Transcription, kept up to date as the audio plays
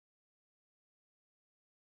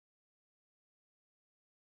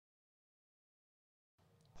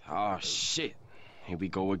Oh shit. Here we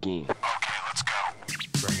go again. Okay, let's go.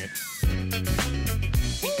 Bring it.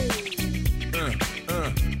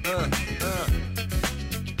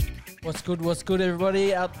 What's good,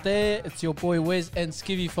 everybody out there? It's your boy Wes and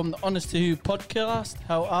Skivvy from the Honest to Who podcast.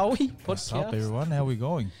 How are we? What's up, everyone? How are we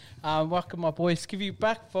going? Welcome, my boy Skivvy,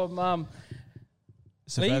 back from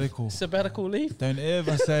sabbatical leave. Don't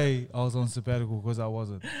ever say I was on sabbatical because I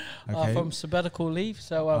wasn't. Okay. From sabbatical leave.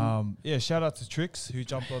 So yeah, shout out to Trix who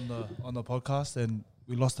jumped on the podcast, and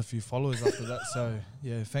we lost a few followers after that. So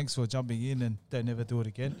yeah, thanks for jumping in, and don't ever do it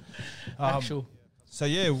again. So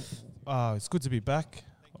yeah, it's good to be back.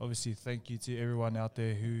 Obviously, thank you to everyone out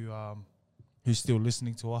there who's still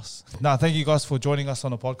listening to us. Thank you guys for joining us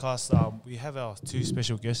on the podcast. We have our two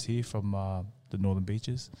special guests here from the Northern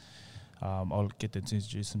Beaches. I'll get them to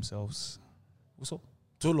introduce themselves. What's up?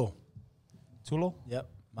 Tulo. Tulo? Yep.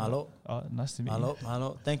 Malo. Nice to meet you.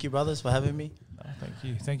 Malo. Thank you, brothers, for having me. Thank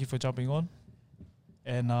you. Thank you for jumping on.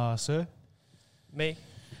 And sir? Me.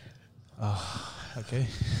 Okay.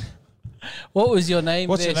 What was your name?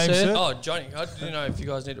 What's your name, sir? Oh, Johnny. I didn't know if you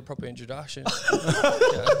guys need a proper introduction.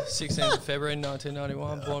 16th of February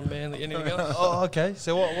 1991, born Manly. Anything else? Oh, okay.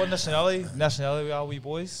 So what nationality are we,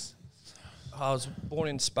 boys? I was born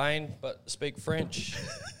in Spain, but speak French.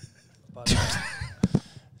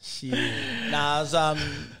 Shit. I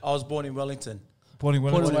was born in Wellington. Born in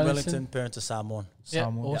Wellington, parents are Samoan. Yeah,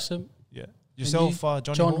 awesome. Yeah. Yourself,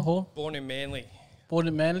 John Hall? Born in Manly. Born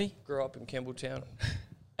in Manly? Grew up in Campbelltown.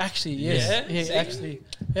 Actually, yes. Yeah, actually.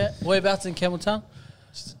 Yeah. Whereabouts in Campbelltown?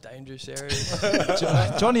 Just a dangerous area.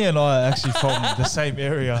 Johnny and I are actually from the same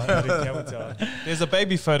area in Campbelltown. There's a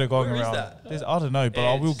baby photo going around. I don't know, but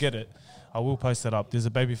I will get it. I will post it up. There's a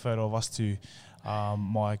baby photo of us two.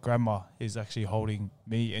 My grandma is actually holding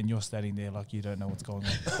me, and you're standing there like you don't know what's going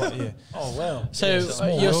on. But yeah. Oh, wow. So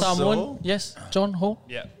you're Samoan? Yes, John Hall?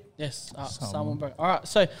 Yeah. Yes, Samoan. All right,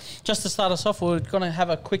 so just to start us off, we're going to have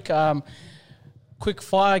a quick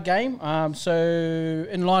fire game. So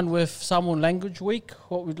in line with Samoan Language Week,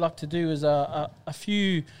 what we'd like to do is a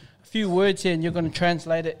few words here, and you're going to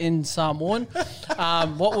translate it in Samoan.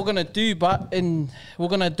 What we're going to do, we're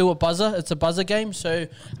going to do a buzzer. It's a buzzer game. So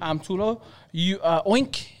Tulo, you are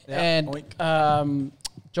oink, and oink.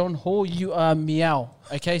 John Hall, you are meow.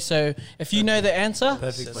 Okay, so if you know the answer,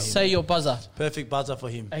 say your buzzer. Perfect buzzer for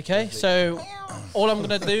him. Okay, so all I'm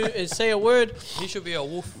going to do is say a word. He should be a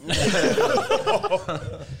wolf.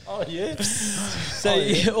 Oh, yeah. So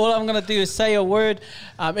all I'm going to do is say a word.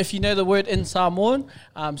 If you know the word in Samoan,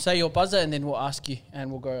 say your buzzer, and then we'll ask you,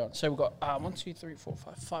 and we'll go on. So we've got 1, 2, 3, 4,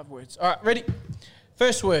 5 words. All right, ready?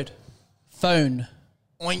 First word, phone.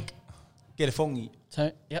 Oink. Get a phongy.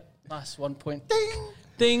 Yep, nice. 1 point.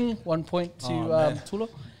 Ding. 1 point to Tulo.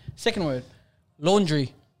 Second word,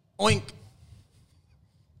 laundry. Oink.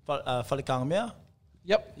 Whalekanga.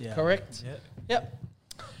 Yep, yeah. Correct. Yeah. Yep.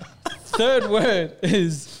 Third word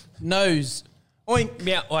is nose. Oink.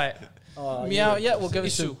 Meow. Wait. Meow. Yeah, we'll give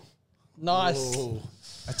it to. Nice.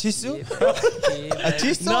 A tissue? A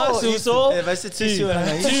tissue? Nice, Uso. Vai ser tissue.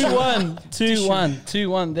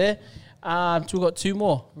 2-1 there. So we've got two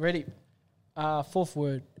more. Ready? Fourth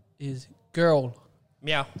word is girl.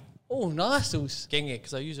 Meow. Oh, nice. Genge,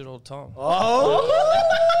 because I use it all the time.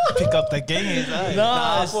 Oh. Pick up the game. Nice.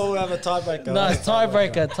 I thought we have a tiebreaker. Nice.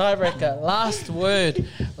 Tiebreaker. Last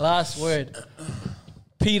word.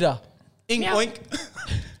 Peter. Ink oink.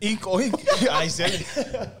 Ink oink. I said it.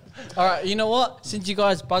 All right, you know what? Since you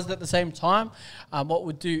guys buzzed at the same time, what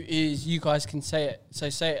we'll do is you guys can say it. So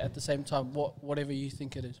say it at the same time, whatever you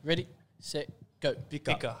think it is. Ready, set, go.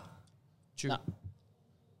 Pika. Nah.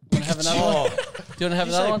 Do you want to have another one? Do you want to have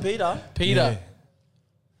another one? Peter. Yeah.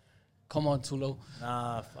 Come on, Tulo.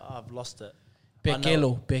 Nah, I've lost it.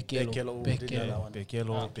 Bekelo.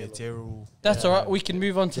 That's all right. We can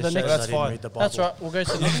move on to the next. That's fine. That's right. We'll go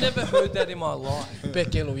to the next. I've never heard that in my life.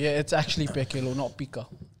 Bekelo. Yeah, it's actually Bekelo, not Pika.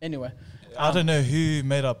 Anyway. I don't know who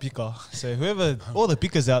made up Pika. So whoever, all the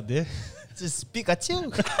Pikas out there, just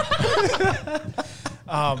Pikachu.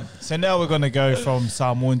 So now we're going to go from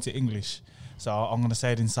Samoan to English. So I'm going to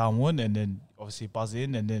say it in Samoan, and then obviously buzz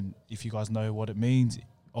in, and then if you guys know what it means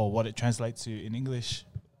or what it translates to in English,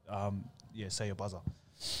 say your buzzer.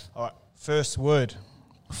 All right, first word,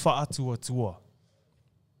 fa'atuatua.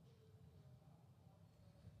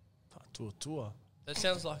 Fa'atuatua. That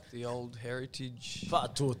sounds like the old heritage.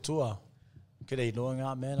 Fa'atuatua. Could he doing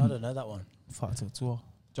out, man? I don't know that one. Fa'atuatua.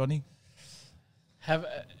 Johnny?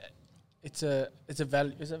 It's a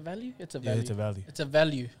value. Is it value? It's a value. Yeah, it's a value. It's a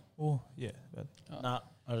value. Oh, yeah. Nah,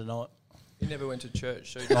 I don't know it. He never went to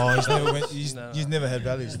church. So he's never had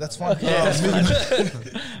values. That's fine. Yeah,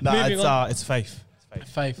 No, it's faith.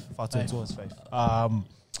 Faith. Whātua toa's faith.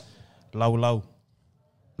 Lau lau.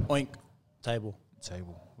 Oink. Table.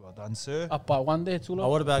 Table. Well done, sir. Up by one there, Oh, Tula.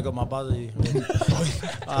 what about I got my buddy?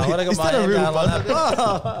 What I got Is my that a real hand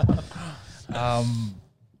down like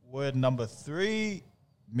Word number 3,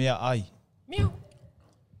 mea ai. Meow.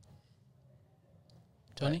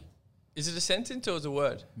 Johnny. Is it a sentence or is it a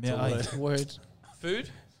word? Mea ai. Word. Food?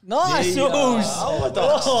 Nice. Yeah.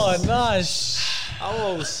 Oh, nice.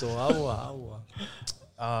 Awa.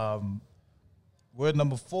 Word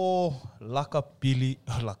number 4, lakapiliki.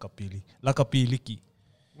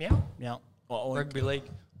 Meow. Meow. Oh, oink. Rugby league.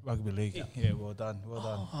 Rugby league. Yeah, well done.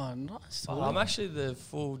 Oh, nice. I'm actually the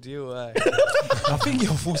full deal, eh? I think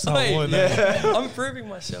you're full Samoan. Mate, eh? I'm proving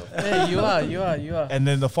myself. Yeah, you are. And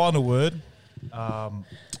then the final word,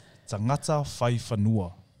 tangata whai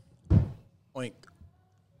whanua. Oink.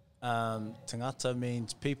 Tangata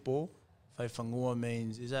means people. Whaiwhangua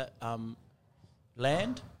means, is that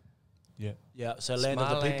land? Yeah. Yeah, so land of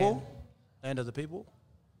the Smiling. people. Land of the people.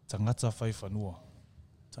 Tangata whai whanua.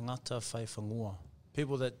 Tangata whaiwhangua.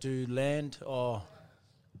 People that do land or...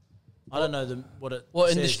 I don't know what it What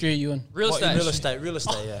says. industry are you in? Real What, estate. Real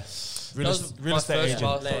estate, yeah. Real My estate first agent.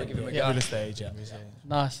 pass, so I give him a go. Real estate agent.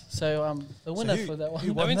 Nice. So the winner who- for that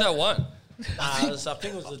who one. That means I won. I think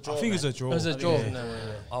it was a draw. I think it's man. a draw. It was a draw. No,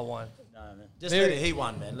 I won. No, man. Just Very- let it. He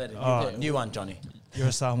won, man. Let it. Alright. You won, Johnny. You're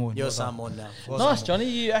a Samoan. You're well done. Samoan now. Well Nice, done. Johnny.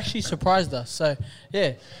 You actually surprised us. So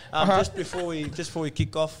yeah. Just before we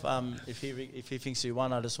kick off, if he thinks he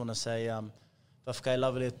won, I just want to say, whawhakai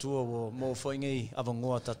lawa le tua o mō whoingi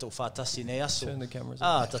awangoa tatou whātasi nei aso. Turn the cameras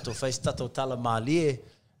on. Tatou face tatou tala mālie.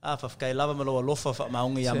 Whawhakai lawa maloa lofa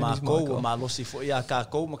whamaungi a Turn his mākou mic o off. mālosi fo ia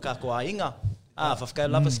kākou ma kākou a inga. Whawhakai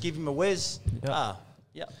lawa just give him a whiz. Yeah.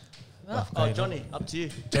 Oh, Johnny, up to you.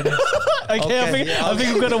 Okay, yeah, I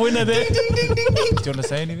think we've got a winner there. Do you want to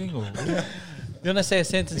say anything? Or? You want to say a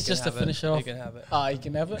sentence just to finish it off? You can have it. You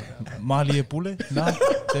can have it. Mali e pule? No?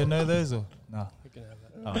 Don't know those? Or? No. You can have it.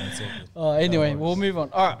 Oh, it's all good. Anyway, we'll move on.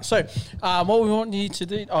 All right, so what we want you to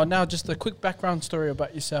do, now just a quick background story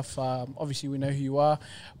about yourself. Obviously, we know who you are,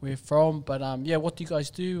 where you're from, but what do you guys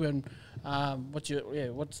do, and what's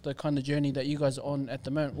the kind of journey that you guys are on at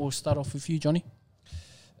the moment? We'll start off with you, Johnny.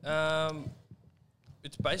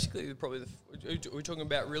 It's basically probably we're talking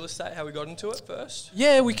about real estate, how we got into it first.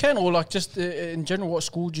 Yeah, we can, or like just in general, what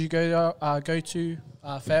school do you go to,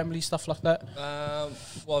 family, stuff like that?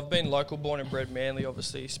 Well, I've been local, born and bred Manly,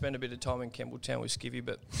 obviously. Spent a bit of time in Campbelltown with Skivvy,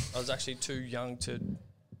 but I was actually too young to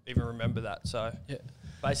even remember that. So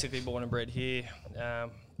basically born and bred here.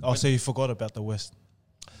 So you forgot about the West.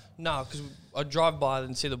 No, because I drive by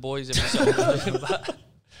and see the boys every so often, but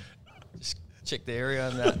just check the area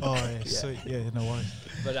and that. Oh, yeah, sweet. Yeah, no worries.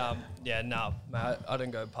 But mate, I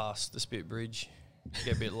don't go past the Spit Bridge.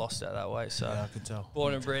 Get a bit lost out that way. So Yeah, I can tell.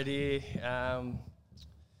 born and bred here.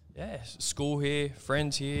 School here,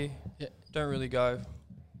 friends here. Yeah. Don't really go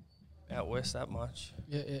out west that much.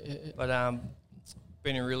 Yeah. But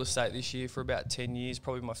been in real estate this year for about 10 years.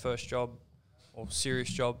 Probably my first job or serious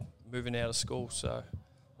job moving out of school. So I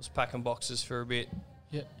was packing boxes for a bit.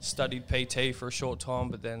 Yeah. Studied PT for a short time,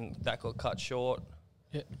 but then that got cut short.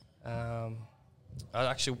 Yeah. I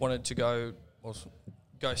actually wanted to go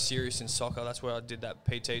serious in soccer. That's where I did that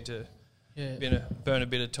PT to burn a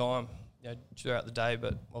bit of time throughout the day,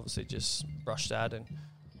 but obviously just brushed that and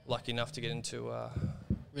lucky enough to get into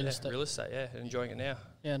Real estate. Real estate, yeah, and enjoying it now.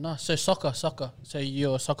 Yeah, nice. So soccer. So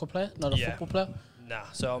you're a soccer player, not a football player?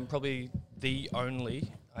 Nah, so I'm probably the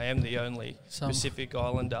only Pacific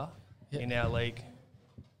Islander in our league.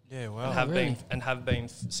 Yeah, wow. And have been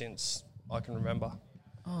since I can remember.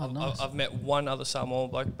 Oh, nice. I've met one other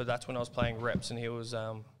Samoan bloke, but that's when I was playing reps, and he was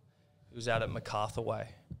out at MacArthur Way.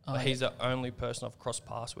 But he's the only person I've crossed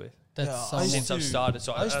paths with since I've started.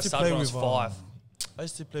 So I started when I was 5. I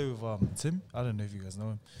used to play with Tim. I don't know if you guys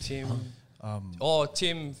know him. Tim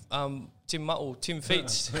Muttle, Tim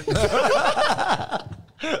Feets.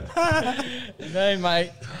 No,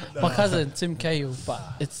 mate. My cousin, Tim Cahill, but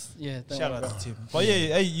it's, don't Shout worry out about to Tim. But yeah,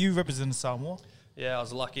 hey, you represent Samoa. Yeah, I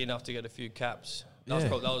was lucky enough to get a few caps. That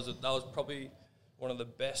was probably one of the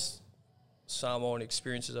best Samoan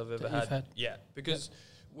experiences I've ever had. Yeah, because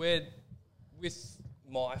we're with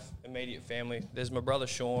my immediate family. There's my brother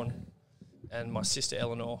Sean and my sister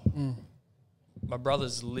Eleanor. My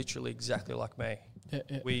brother's literally exactly like me.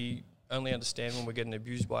 We only understand when we're getting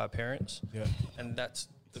abused by our parents. Yeah, and that's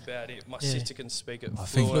about it. My sister can speak it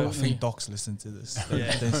fluent. I think Docs listen to this. They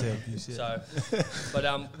say abuse. Yeah. So,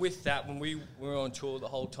 but with that, when we were on tour the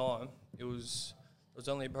whole time, it was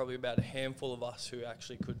only probably about a handful of us who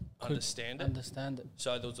actually could understand it. Understand it.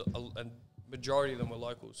 So there was and majority of them were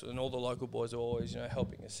locals, and all the local boys were always,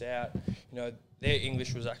 helping us out. Their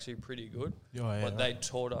English was actually pretty good, but they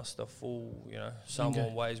taught us the full,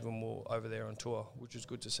 Samoan ways when we were over there on tour, which was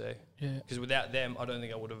good to see. Yeah. Because without them, I don't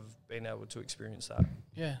think I would have been able to experience that.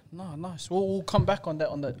 Yeah, no, nice. We'll come back on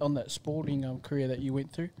that sporting career that you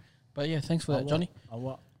went through. But yeah, thanks for that, Johnny.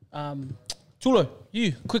 Tulo,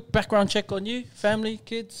 you quick background check on you, family,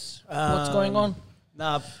 kids, what's going on?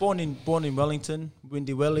 Nah, born in Wellington,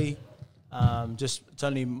 Windy Welly. It's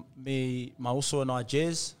only me, Mauso, and I,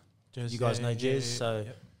 Jez. You guys know Jez, so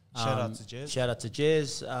shout out to Jez. Shout out to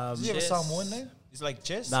Jez. Does he have a Samoan name? It's like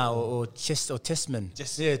Jez. No, or Testman.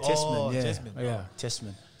 Yeah, Testman. Testman. Yeah,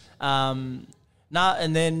 Testman.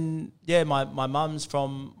 And then my mum's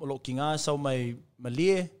from Olokinga, so my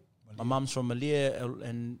Malia. My mum's from Malia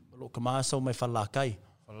and Olokama, so my Falakai.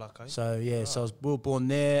 So so we were born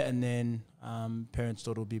there, and then parents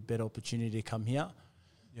thought it would be a better opportunity to come here.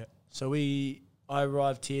 Yeah. So I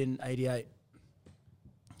arrived here in '88.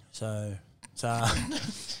 So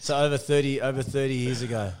over 30 years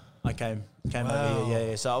ago, I came over here.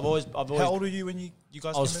 Yeah. So I've always. How old were you when you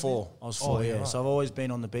guys? I was 4. Right. So I've always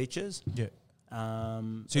been on the beaches. Yeah.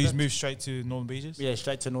 So you moved straight to Northern Beaches? Yeah,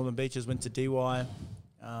 straight to Northern Beaches. Went to DY,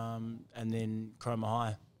 and then Cromer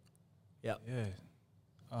High. Yeah. Yeah.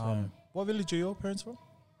 What village are your parents from?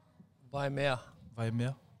 Waimea.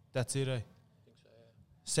 Waimea. That's it, eh? I think so,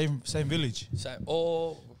 yeah. Same village. Same.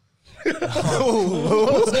 Oh. You know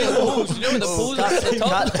when the pool's at the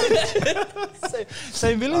top?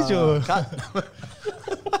 Same village or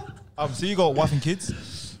so you got wife and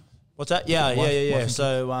kids? What's that? Yeah. Wife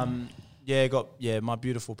So got my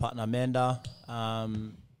beautiful partner Amanda.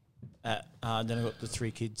 Then I got the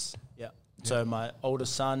 3 kids. Yeah. So my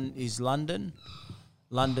oldest son is London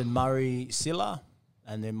Murray Silla,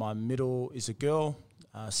 and then my middle is a girl,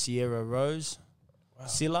 Sierra Rose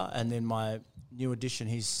Silla, and then my new addition,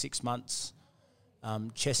 he's 6 months,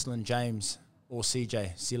 Cheslin James or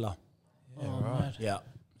CJ Silla. Yeah, right. Yeah.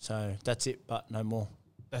 So that's it, but no more.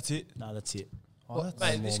 That's it? No, that's it.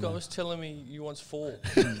 Mate, this guy was telling me you wants 4.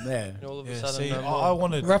 Yeah. And all of a sudden, no more. I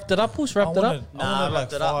wanted... Wrapped it up, Puss? Wrapped it up? Nah, I wanted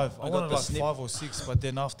wrapped it up. I wanted like 5 or 6, but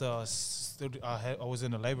then after I was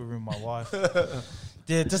in the labour room with my wife.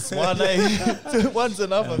 Yeah, just one, one's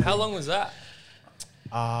enough. How long was that?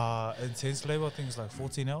 Intense labour, I think it's like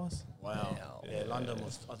 14 hours. Wow. Yeah, London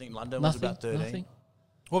was about 13. Nothing.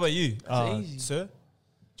 What about you, easy. sir?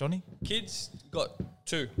 Johnny? Kids got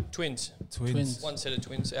 2 twins. Twins. One set of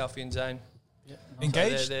twins, Alfie and Zane. Yeah.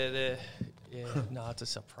 Engaged? So they're no, it's a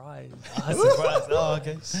surprise. Surprise. Oh,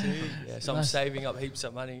 okay. Yeah, so I'm saving up heaps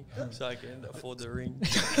of money so I can afford the ring.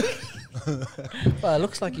 Well, it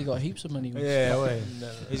looks like you got heaps of money. Yeah, wait.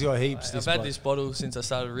 No. He's got heaps. I've had this bottle since I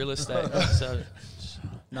started real estate. So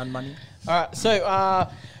None money. All right, so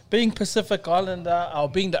being Pacific Islander, or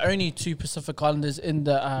being the only 2 Pacific Islanders in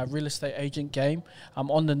the real estate agent game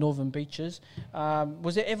on the Northern Beaches,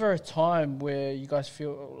 was there ever a time where you guys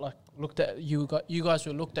feel like you guys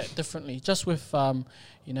were looked at differently, just with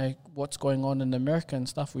what's going on in America and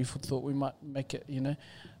stuff? We thought we might make it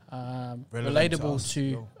relatable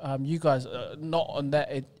to you guys, not on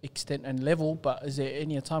that extent and level, but is there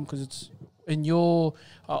any time, because it's in your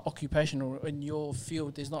occupation or in your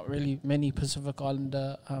field, there's not really many Pacific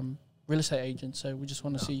Islander real estate agents, so we just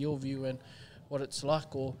want to see your view and what it's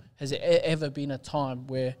like, or has there ever been a time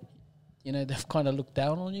where they've kind of looked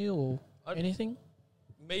down on you or anything?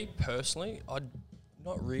 Me personally,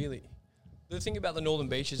 not really. The thing about the Northern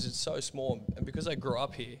Beaches, it's so small, and because I grew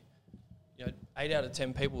up here, 8 out of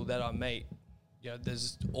 10 people that I meet,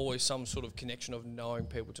 there's always some sort of connection of knowing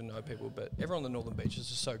people to know people. But everyone on the Northern Beaches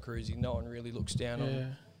is so cruisy. No one really looks down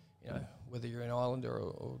on, whether you're an islander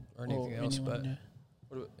or anything else. Anyone,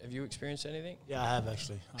 but have you experienced anything? Yeah, I have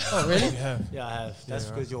actually. Oh, really? Yeah, I have. That's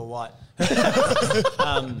right. because you're white.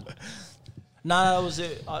 No, it was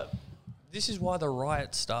it. This is why the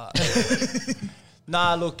riots start.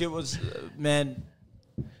 Nah, look, it was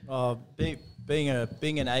being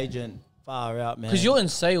an agent, far out, man. Because you're in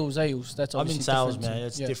sales. That's I'm in obviously sales, different. man.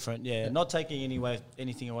 It's different, yeah. Not taking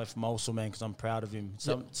anything away from Olsen, man, because I'm proud of him.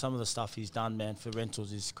 Some of the stuff he's done, man, for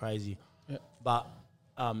rentals is crazy. Yeah. But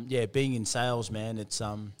being in sales, man, it's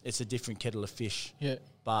a different kettle of fish. Yeah.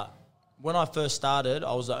 But when I first started,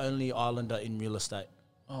 I was the only islander in real estate.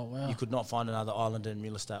 Oh, wow. You could not find another islander in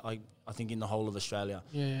real estate. I think in the whole of Australia.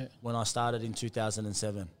 Yeah. When I started in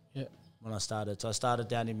 2007. Yeah. When I started. So I started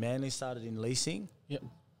down in Manly, started in leasing. Yep.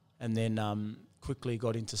 And then quickly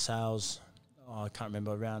got into sales. I can't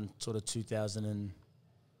remember, around sort of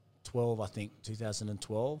 2012, I think,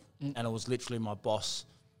 2012. And it was literally my boss.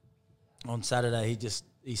 On Saturday,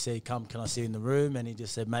 he said, "Come, can I sit in the room?" And he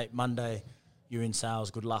just said, "Mate, Monday you're in sales,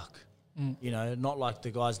 good luck. You know, not like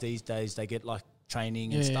the guys these days, they get like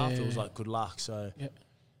training and stuff. It was like good luck. So,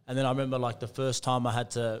 and then I remember like the first time I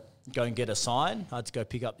had to go and get a sign. I had to go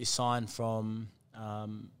pick up this sign from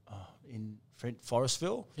in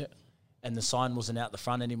Forestville. Yeah. And the sign wasn't out the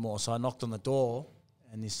front anymore. So I knocked on the door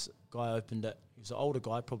and this guy opened it. He was an older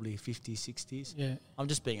guy, probably 50s, 60s. Yeah. I'm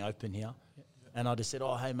just being open here. Yeah. And I just said,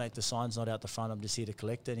 oh, hey, mate, the sign's not out the front. I'm just here to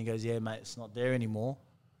collect it. And he goes, yeah, mate, it's not there anymore.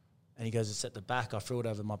 And he goes, it's at the back. I threw it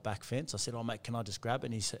over my back fence. I said, oh, mate, can I just grab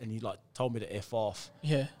it? And he like told me to F off.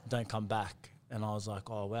 Yeah. Don't come back. And I was like,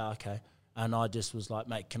 oh, wow, okay. And I just was like,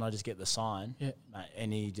 mate, can I just get the sign? Yeah. Mate,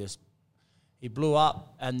 and he blew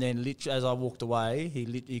up. And then literally as I walked away,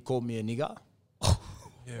 he called me a nigger.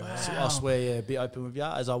 Yeah, wow. So I swear, yeah, be open with you.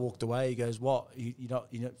 As I walked away, he goes, what? You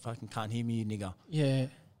don't fucking can't hear me, you nigger. Yeah.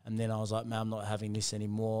 And then I was like, man, I'm not having this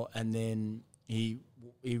anymore. And then he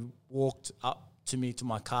walked up to me to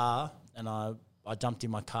my car, and I jumped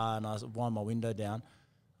in my car and I wound my window down.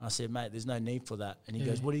 And I said, mate, there's no need for that. And he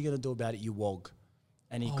goes, what are you going to do about it, you wog?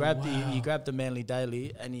 And he grabbed the Manly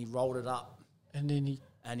Daily and he rolled it up. And then he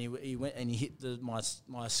went and he hit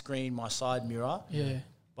my screen, my side mirror. Yeah.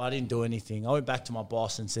 But I didn't do anything. I went back to my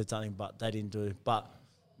boss and said something, but they didn't do it. But,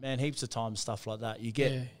 man, heaps of times, stuff like that.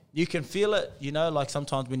 You can feel it, you know, like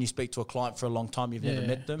sometimes when you speak to a client for a long time, you've never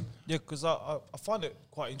met them. Yeah, because I find it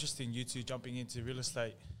quite interesting, you two jumping into real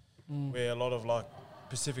estate, where a lot of, like,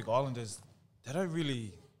 Pacific Islanders, they don't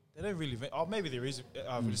really, maybe there is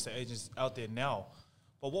real estate agents out there now,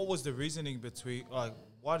 but what was the reasoning between, like,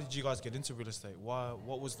 why did you guys get into real estate?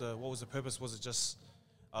 What was the purpose? Was it just,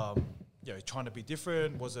 trying to be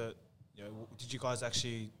different? Was it, did you guys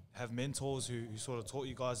actually have mentors who sort of taught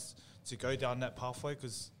you guys to go down that pathway?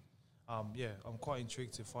 Because, I'm quite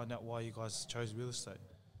intrigued to find out why you guys chose real estate.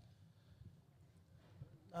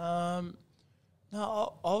 No,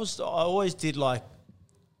 I always did, like,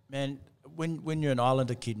 man, when you're an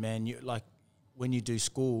Islander kid, man, you like when you do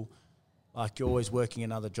school, like you're always working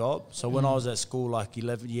another job. So when I was at school, like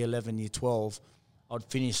year 11, year 12, I'd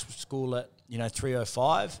finish school at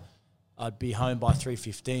 3:05. I'd be home by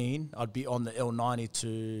 3:15. I'd be on the L90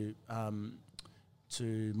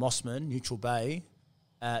 to Mossman, Neutral Bay,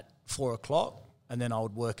 at 4 o'clock, and then I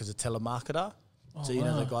would work as a telemarketer. Oh, so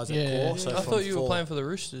the guys at Core. So I thought you were playing for the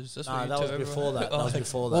Roosters. That's what that was before that. That was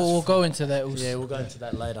before that. Well, we'll go into that. Yeah, we'll go into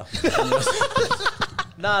that later.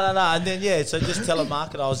 No. And then so just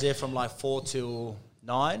telemarketer. I was there from like 4 till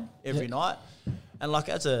 9 every night, and like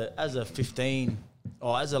as a 15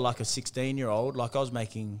 or as a 16-year-old, like I was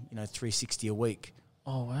making $360 a week.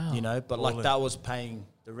 Oh wow. But like that was paying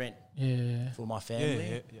the rent for my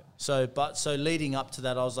family. Yeah. So leading up to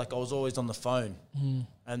that, I was always on the phone.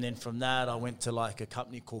 And then from that, I went to like a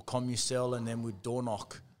company called Commucell, and then we'd door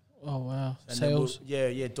knock. Oh, wow. And sales?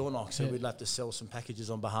 Door knock. So we'd have to sell some packages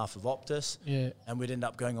on behalf of Optus. Yeah. And we'd end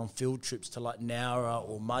up going on field trips to like Nowra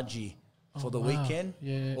or Mudgee for the weekend.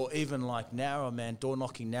 Yeah. Or even like Nowra, man, door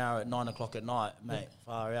knocking Nowra at 9 o'clock at night, mate.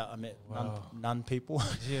 Far out. I met none people.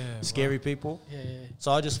 Scary people. Yeah.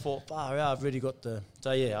 So I just thought, far out, I've really got the...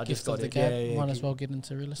 So I just got it. Might as well get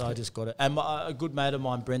into real estate. So I just got it. And a good mate of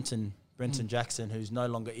mine, Brenton Jackson, who's no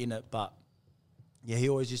longer in it, but he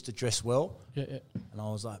always used to dress well. Yeah. And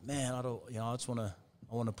I was like, man, I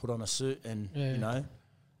want to put on a suit and,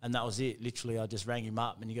 and that was it. Literally, I just rang him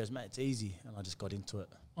up and he goes, mate, it's easy. And I just got into it.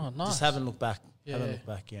 Oh, nice. Just haven't looked back.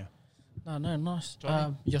 Yeah. No, nice.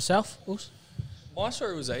 Yourself, Urs? My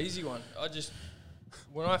story was an easy one.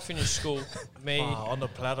 When I finished school, on the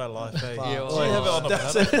platter life, eh? Yeah, have it on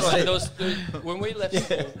the platter. When we left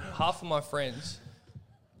school, half of my friends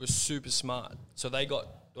were super smart. So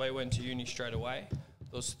they went to uni straight away.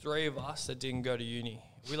 There was 3 of us that didn't go to uni.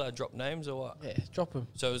 Are we allowed to drop names or what? Yeah, drop them.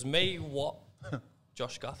 So it was me,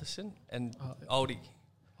 Josh Gutherson, and Oldie.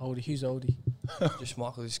 Oldie, who's Oldie? Just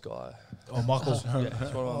Michael, this guy. Oh, Michael. Yeah,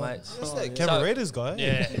 he's one of my mates. That's that Cabaretas guy.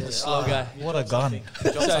 Yeah, the slow guy. What a gun.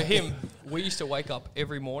 So we used to wake up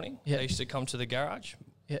every morning. Yeah. They used to come to the garage.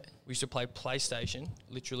 Yeah. We used to play PlayStation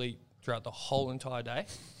literally throughout the whole entire day.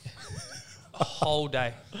 A whole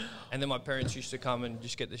day. And then my parents used to come and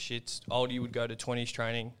just get the shits. Oldie would go to 20s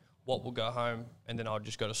training. Watt would go home. And then I'd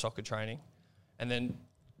just go to soccer training. And then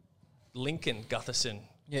Lincoln Gutherson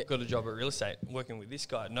got a job at real estate working with this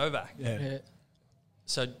guy, Novak. Yeah.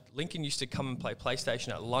 So Lincoln used to come and play PlayStation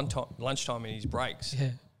at lunchtime in his breaks. Yeah.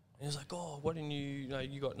 And he was like, oh, why didn't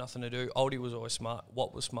you got nothing to do. Oldie was always smart.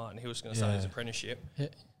 Watt was smart, and he was going to start his apprenticeship. Yeah.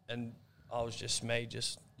 And I was just me,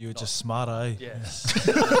 You were just smarter, eh? Yes.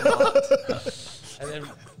 And then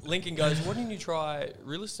Lincoln goes, why didn't you try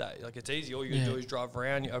real estate? Like, it's easy. All you do is drive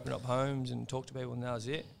around, you open up homes and talk to people, and that was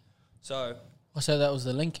it. So So that was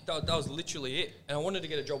the link. That was literally it. And I wanted to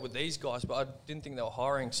get a job with these guys, but I didn't think they were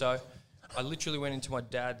hiring. So I literally went into my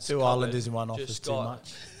dad's Two Islanders in one office, too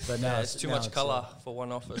much. But now it's too much colour for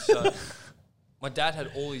one office. So my dad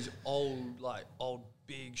had all these old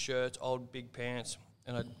big shirts, old big pants.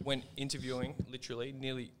 And I went interviewing literally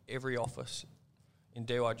nearly every office in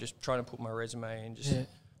DY, just trying to put my resume in. So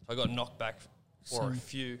I got knocked back for a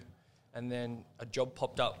few. And then a job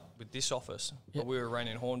popped up with this office. But we were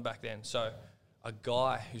running Horn back then. So a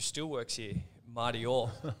guy who still works here, Marty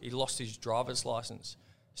Orr, he lost his driver's license.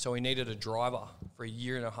 So he needed a driver for a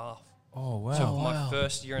year and a half. Oh, wow. So for my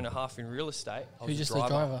first year and a half in real estate, I was just a a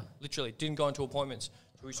driver? Literally, didn't go into appointments.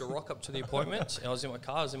 So we used to rock up to the appointments, and I was in my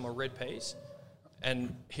car, I was in my red P's,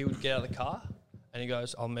 and he would get out of the car, and he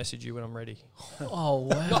goes, "I'll message you when I'm ready." Oh,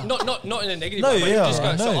 wow. Not in a negative way, but he just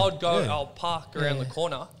goes, so I'd go, I'll park around the Yeah.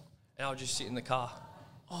 corner, and I'll just sit in the car.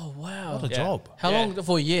 Oh, wow. What a job. How long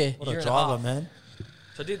for a year? What Year a and a driver, half. man.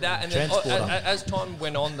 So I did that, and then Transporter. as time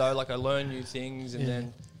went on, though, like I learned new things, and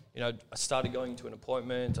then, you know, I started going to an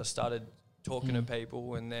appointment, I started talking to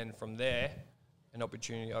people, and then from there, an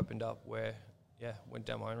opportunity opened up where, went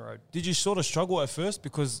down my own road. Did you sort of struggle at first?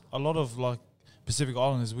 Because a lot of like Pacific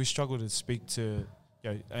Islanders, we struggle to speak to,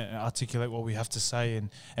 and articulate what we have to say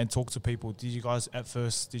and talk to people. Did you guys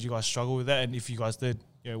struggle with that? And if you guys did,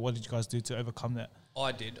 what did you guys do to overcome that?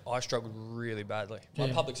 I did. I struggled really badly. My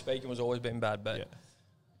Yeah. public speaking was always been bad, but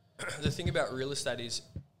the thing about real estate is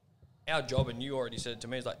our job, and you already said it to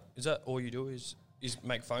me, is like, is that all you do is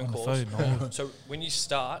make phone On the calls? phone, no. So when you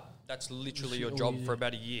start, that's literally your job for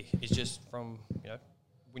about a year. It's just from,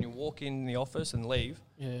 when you walk in the office and leave,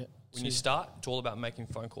 Yeah. when you start, it's all about making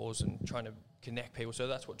phone calls and trying to connect people. So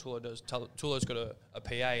that's what Tula does. Tula's got a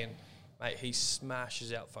PA, and, mate, he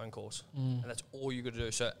smashes out phone calls. And that's all you got to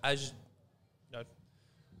do. So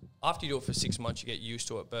after you do it for 6 months, you get used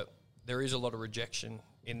to it. But there is a lot of rejection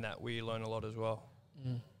in that where you learn a lot as well.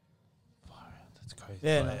 That's crazy.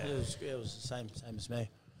 Yeah, no, it was the same as me.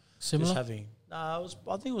 Similar?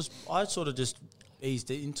 I sort of just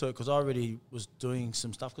eased into it because I already was doing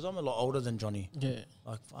some stuff because I'm a lot older than Johnny. Yeah.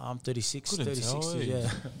 Like I'm 36, Couldn't 36, tell,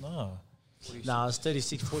 yeah. No. Nah, I was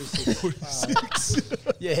 36, 46.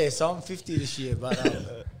 Yeah, so I'm 50 this year. But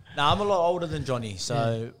I'm a lot older than Johnny.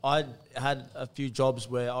 So I had a few jobs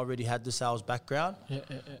where I already had the sales background. Yeah.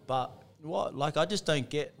 But I just don't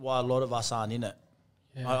get why a lot of us aren't in it.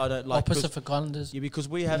 Yeah. I don't like Pacific Islanders. Yeah, because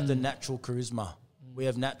we have the natural charisma. We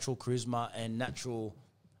have natural charisma and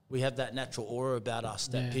we have that natural aura about us.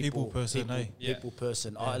 That People person, eh? People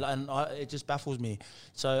person. It just baffles me.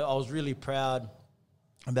 So I was really proud.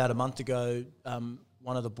 About a month ago,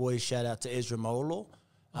 one of the boys, shout out to Ezra Maolo.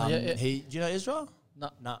 Do you know Ezra?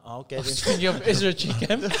 No. Okay. You have Ezra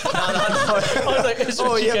Chicken? No. I was like,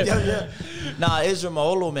 Ezra Chicken. Yeah. Nah, Ezra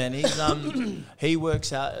Maolo, man. He's he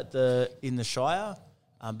works out in the Shire,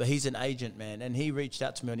 but he's an agent, man. And he reached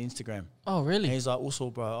out to me on Instagram. Oh, really? And he's like,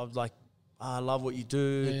 also, bro, I was like, I love what you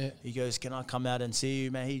do. Yeah. He goes, can I come out and see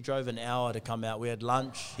you, man? He drove an hour to come out. We had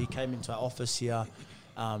lunch. He came into our office here.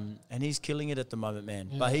 And he's killing it at the moment, man.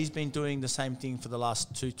 Yeah. But he's been doing the same thing for the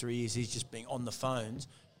last 2-3 years. He's just been on the phones.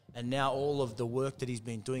 And now all of the work that he's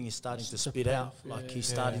been doing is starting to spit out. Like he's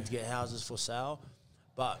starting to get houses for sale.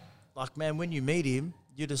 But like, man, when you meet him,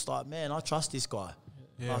 you're just like, man, I trust this guy.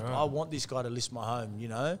 Yeah, like, I want this guy to list my home,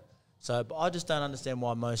 So, but I just don't understand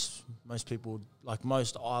why most people, like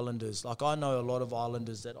most Islanders, like I know a lot of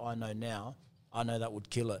Islanders that I know now, I know that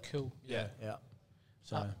would kill it. Cool. Yeah.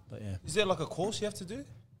 So, but yeah. Is there like a course you have to do?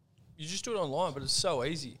 You just do it online, but it's so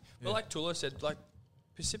easy. But like Tula said, like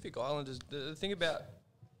Pacific Islanders, the thing about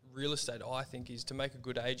real estate, I think, is to make a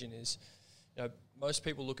good agent is, most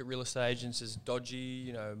people look at real estate agents as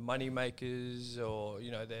dodgy, money makers, or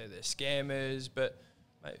they're scammers. But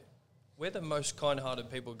mate, we're the most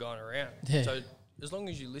kind-hearted people going around. Yeah. So as long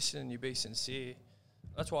as you listen and you be sincere,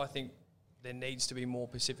 that's why I think there needs to be more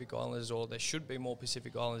Pacific Islanders, or there should be more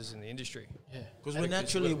Pacific Islanders in the industry. Yeah. Because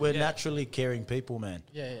we're naturally caring people, man.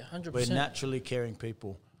 Yeah, 100%. We're naturally caring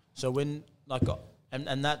people. So when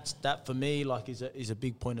and that for me is a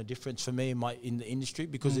big point of difference for me in the industry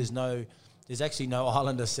because there's actually no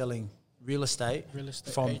Islander selling real estate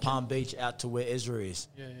from agent. Palm Beach out to where Ezra is.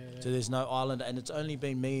 Yeah. So there's no Islander, and it's only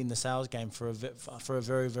been me in the sales game for a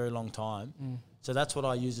very, very long time. So that's what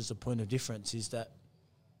I use as a point of difference is that.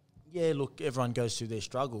 Yeah, look, everyone goes through their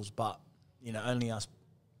struggles, but only us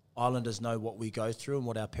Islanders know what we go through and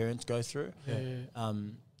what our parents go through.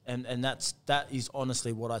 And that is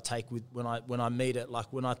honestly what I take with when I meet it.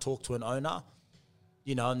 Like when I talk to an owner,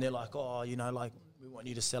 and they're like, like we want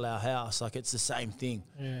you to sell our house. Like it's the same thing.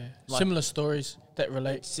 Yeah, like, similar stories that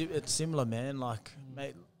relate. It's similar, man. Like,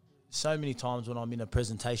 mate, so many times when I'm in a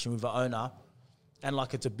presentation with an owner, and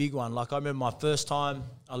like it's a big one. Like I remember my first time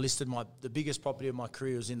I listed the biggest property of my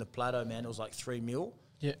career was in the Plateau, man. It was like 3 mil.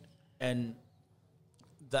 Yeah. And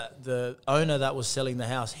the owner that was selling the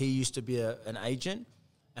house, he used to be an agent,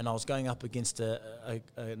 and I was going up against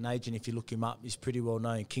an agent. If you look him up, he's pretty well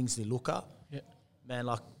known, Kingsley Looker. Yeah. Man,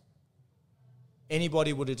 like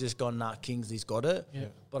anybody would have just gone, nah, Kingsley's got it. Yeah.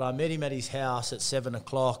 But I met him at his house at 7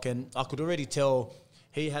 o'clock, and I could already tell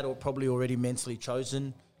he had probably already mentally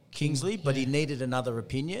chosen Kingsley, but he needed another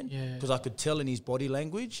opinion because I could tell in his body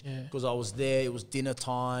language because I was there. It was dinner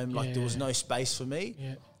time. Like there was no space for me.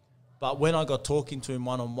 Yeah. But when I got talking to him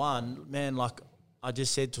one-on-one, man, like I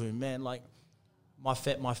just said to him, man, like my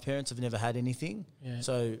parents have never had anything. Yeah.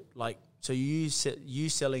 So you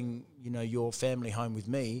selling, your family home with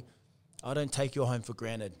me, I don't take your home for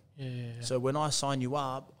granted. Yeah. So when I sign you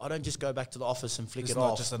up, I don't just go back to the office and flick It's it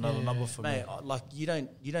not off. just another number for Mate, me. like you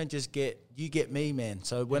don't just you get me, man.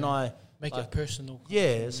 So when I Make like, it personal.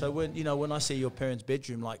 yeah. So when I see your parents'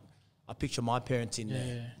 bedroom, like I picture my parents in there.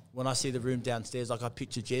 Yeah. When I see the room downstairs, like I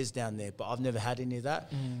picture Jez down there, but I've never had any of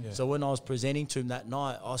that. Yeah. So when I was presenting to him that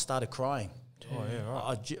night, I started crying. Oh, yeah,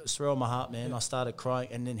 right. I swear on my heart, man, I started crying,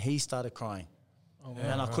 and then he started crying. Oh,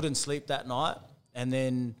 Man, I couldn't sleep that night, and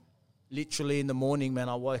then literally in the morning, man,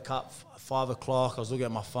 I woke up 5 o'clock. I was looking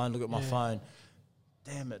at my phone,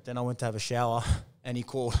 Damn it. Then I went to have a shower and he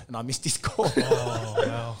called and I missed his call. Oh,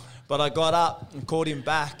 wow. But I got up and called him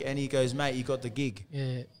back and he goes, mate, you got the gig.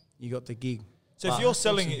 Yeah. You got the gig. So if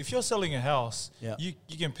you're selling a house, Yeah. you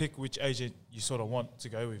can pick which agent you sort of want to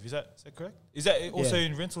go with. Is that correct? Is that also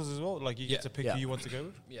in rentals as well? Like you get to pick who you want to go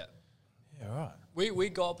with? Yeah. Yeah, right. We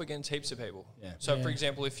go up against heaps of people. Yeah. So, for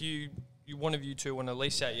example, if one of you two want to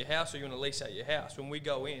lease out your house or you want to lease out your house, when we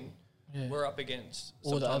go in, we're up against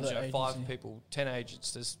All the sometimes other 5 agents, people, 10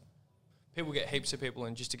 agents. There's people get heaps of people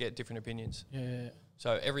in just to get different opinions. Yeah.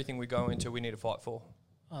 So everything we go into, we need to fight for.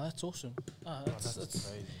 Oh, that's awesome. That's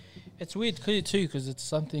crazy. It's weird too because it's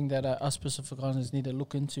something that us Pacific Islanders need to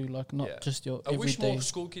look into, like not just your I wish everyday. more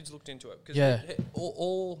school kids looked into it because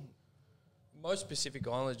most Pacific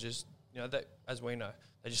Islanders just, that, as we know,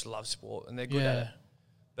 they just love sport and they're good at it.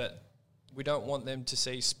 But we don't want them to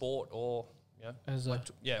see sport or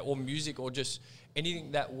or music or just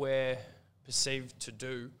anything that we're perceived to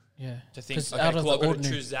do. Yeah. To think, okay, out of cool, the I've got to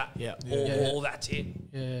ordinary. choose that, or that's it.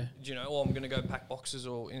 Yeah. Or I'm going to go pack boxes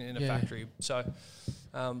or in a factory. So,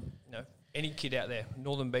 any kid out there,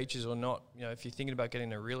 Northern Beaches or not, if you're thinking about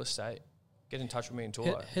getting into real estate, get in touch with me and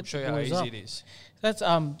Tula. I'll show you how easy it is.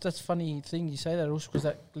 That's funny thing you say that also because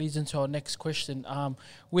that leads into our next question. I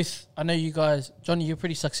know you guys, Johnny, you're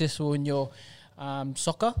pretty successful in your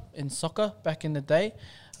soccer back in the day.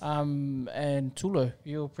 And Tulo,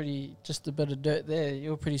 you were pretty, just a bit of dirt there. You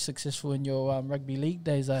were pretty successful in your rugby league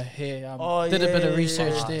days. I hear. Did a bit of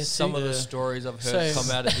research there. Some of the stories I've heard come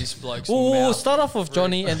out of this bloke's we'll mouth. start off with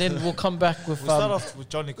Johnny, and then we'll come back with. We'll start off with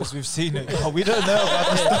Johnny because we've seen it. We don't know about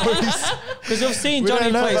the stories. Because we've seen We Johnny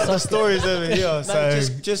don't know play about the soccer. stories over here. So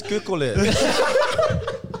Just Google it.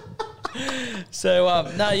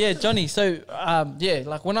 So Johnny. So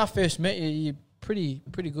like when I first met you, you're pretty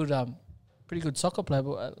good soccer player.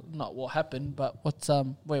 But not what happened, but what's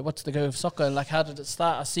the go of soccer? Like how did it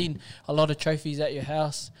start? I've seen a lot of trophies at your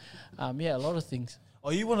house. A lot of things.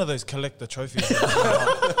 are you one of those collector trophies?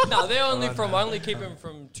 No, they're only keep them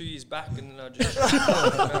from 2 years back, and then I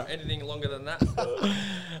just anything longer than that.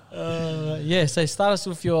 So start us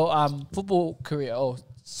with your football career or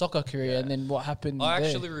soccer career, and then what happened. I there.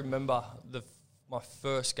 actually remember my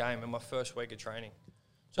first game and my first week of training.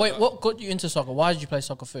 So Wait, what got you into soccer? Why did you play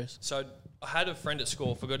soccer first? So I had a friend at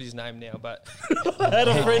school. I forgot his name now, but I had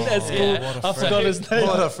a friend at school. I forgot his name.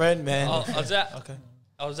 What a friend, man.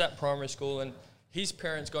 I was at primary school, and his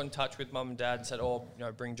parents got in touch with mum and dad and said,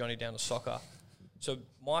 bring Johnny down to soccer. So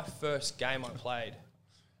my first game I played,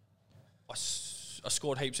 I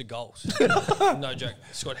scored heaps of goals. No joke.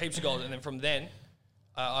 Scored heaps of goals. And then from then,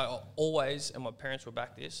 I always, and my parents were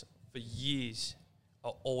back this, for years, I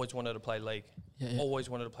always wanted to play league. Always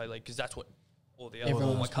wanted to play league because that's what all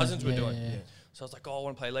my cousins were doing. Yeah. So I was like, I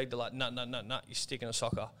want to play league. They're like, no, you're sticking to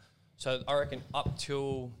soccer. So I reckon up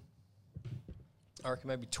till,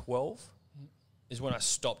 maybe 12 is when I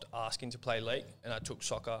stopped asking to play league and I took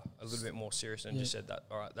soccer a little bit more serious and just said that,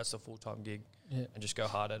 all right, that's a full-time gig and just go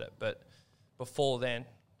hard at it. But before then,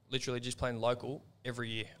 literally just playing local every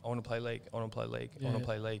year. I want to play league. I want to play league. I want to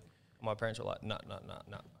play league. And my parents were like, no.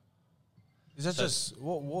 Is that just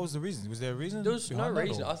what was the reason? Was there a reason? There was no behind that,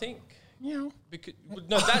 reason. or? I think Because,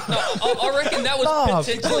 I reckon that was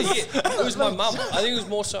potentially it. It was my mum. I think it was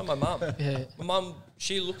more so my mum. Yeah. My mum,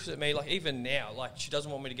 she looks at me like even now, like she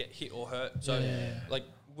doesn't want me to get hit or hurt. So like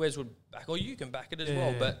Wes would back, or you can back it as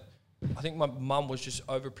well. But I think my mum was just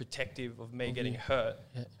overprotective of me getting hurt,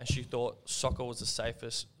 and she thought soccer was the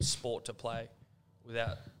safest sport to play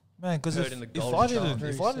without. Man, because if I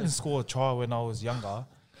didn't score a try when I was younger,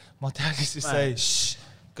 my dad used to say, "Shh,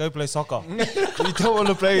 go play soccer. You don't want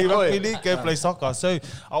to play rugby league, go play soccer." So I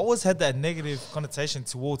always had that negative connotation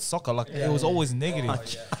towards soccer. Like it was always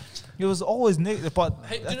negative. It was always negative. But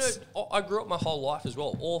hey, do you know, I grew up my whole life as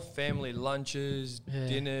well. All family lunches,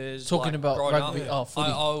 dinners. Talking about rugby,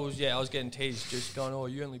 footy. I was getting teased, just going, "Oh,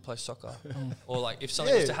 you only play soccer," or like if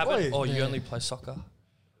something was to happen, "Oh, you only play soccer."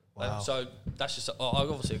 Wow. So that's just. I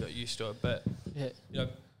obviously got used to it, but you know,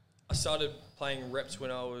 I started playing reps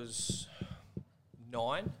when I was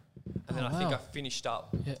 9, and then I think I finished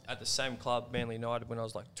up at the same club, Manly United, when I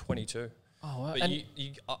was like 22. Oh, wow. But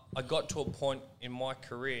I got to a point in my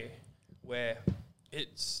career where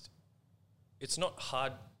it's not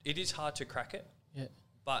hard. It is hard to crack it. Yeah.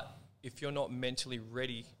 But if you're not mentally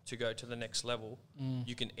ready to go to the next level,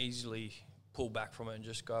 you can easily pull back from it and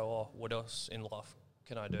just go, "Oh, what else in life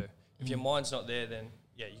can I do?" If your mind's not there, then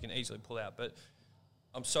you can easily pull out. But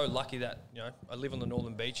I'm so lucky that I live on the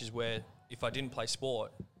northern beaches where if I didn't play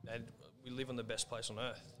sport, and we live on the best place on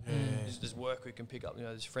earth. There's work we can pick up.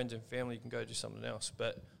 There's friends and family. You can go do something else.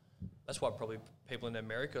 But that's why probably people in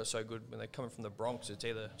America are so good when they're coming from the Bronx. It's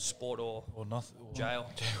either sport or nothing. Jail.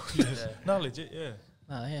 No, legit,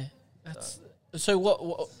 So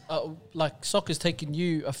what like soccer's taken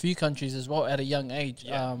you a few countries as well at a young age.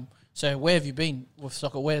 So where have you been with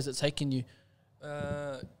soccer? Where has it taken you?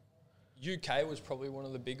 UK was probably one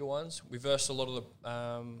of the bigger ones. We versed a lot of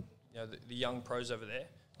the young pros over there.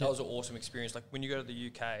 That was an awesome experience. Like when you go to the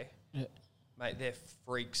UK, mate, they're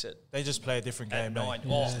freaks at. They just play a different game. 9.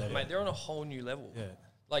 Mate, they're on a whole new level. Yeah.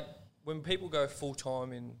 Like when people go full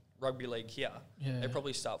time in rugby league here, they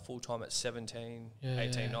probably start full time at 17,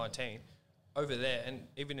 18, 19. Over there, and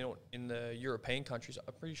even in the European countries,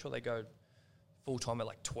 I'm pretty sure they go full time at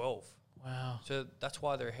like 12. Wow. So that's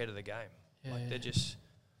why they're ahead of the game. They're just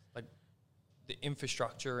like the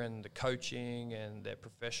infrastructure and the coaching and their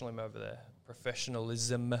professionalism over there.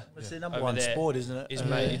 It's the number one sport, isn't it?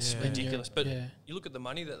 It's ridiculous. But you look at the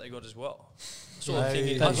money that they got as well. I saw a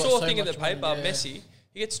thing in the paper, Messi,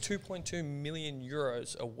 he gets 2.2 million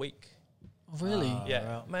euros a week. Really?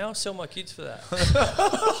 May I sell my kids for that?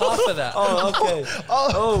 Half of that. Oh, okay.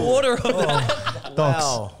 Quarter of that.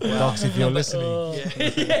 Docs, if you're listening.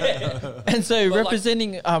 And so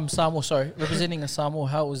representing representing a Samoa,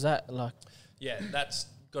 how was that like? Yeah, that's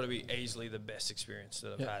got to be easily the best experience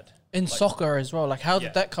that I've had. In soccer as well. Like, how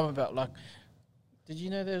did that come about? Like, did you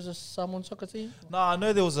know there was a Samoan soccer team? No, I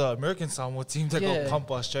know there was an American Samoa team that got pumped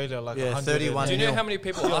by Australia like 31. Do you know how many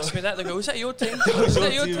people ask me that? They go, "Was that your team? Was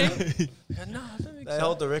that your team?" I go, "No, I don't think so." They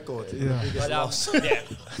hold the record.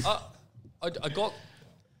 I got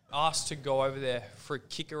asked to go over there for a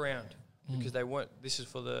kick around because they weren't. This is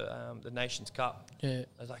for the Nations Cup. I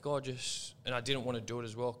was like, and I didn't want to do it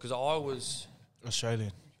as well because I was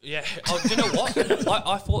Australian. Yeah. Do you know what?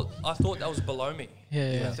 I thought that was below me.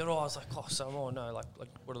 I thought, I was like, Samoa, no, like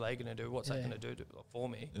what are they going to do? What's that going to do for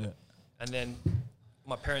me? Yeah. And then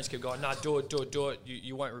my parents kept going, "Nah, do it.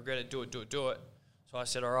 You won't regret it. Do it. So I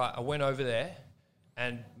said, all right. I went over there,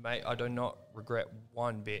 and mate, I do not regret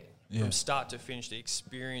one bit from start to finish. The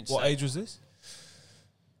experience. What age was this?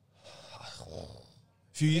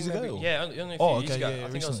 A few years ago? Only a few years ago. I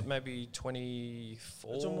think I was maybe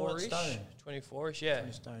 24-ish. 24-ish, yeah.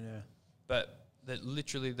 20 stone, yeah. But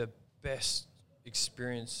literally the best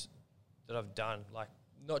experience that I've done, like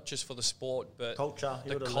not just for the sport, but culture,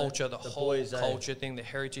 the culture, the whole culture thing, the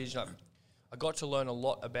heritage. Like, I got to learn a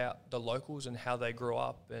lot about the locals and how they grew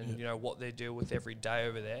up and, what they deal with every day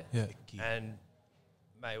over there. Yeah. And,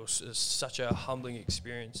 mate, it was such a humbling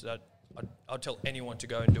experience that I'd tell anyone to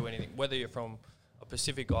go and do anything, whether you're from a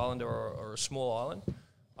Pacific island or a small island.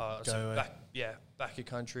 Back your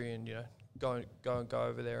country and go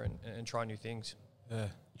over there and try new things. Yeah,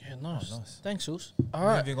 nice. Thanks, Jules. All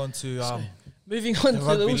right, moving on to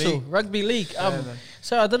the rugby league.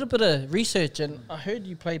 So I did a bit of research and I heard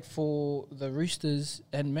you played for the Roosters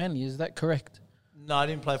and Manly. Is that correct? No, I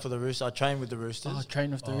didn't play for the Roosters. I trained with the Roosters. I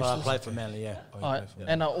trained with the Roosters. I played for Manly, yeah.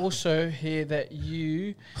 And I also hear that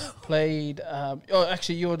you played.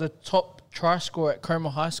 Actually, you're the top try scorer at Cromer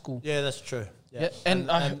High School. Yeah, that's true. Yeah. And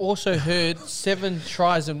I also heard 7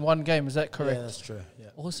 tries in one game. Is that correct? Yeah, that's true.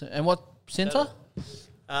 Yeah. Awesome. And what centre?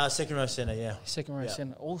 Second row centre, yeah. Second row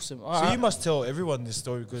centre. Awesome. So you must tell everyone this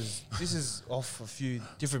story because this is off a few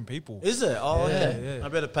different people. Is it? Oh, okay. Yeah. I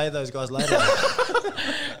better pay those guys later.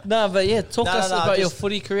 No, but yeah, talk us about your just-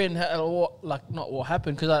 footy career and not what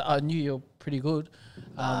happened, because I knew you're pretty good.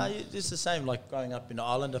 It's the same, like growing up in an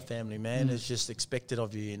Islander family, man. It's just expected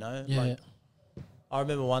of you, you know? Yeah. Like, I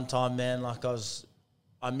remember one time, man, like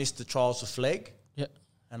I missed the trials for Flegg. Yeah.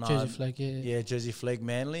 And Jersey Flegg, yeah. Yeah, Jersey Flegg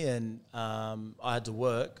Manly, and I had to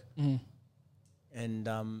work. And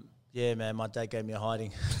yeah, man, my dad gave me a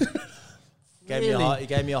hiding. He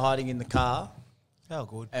gave me a hiding in the car. How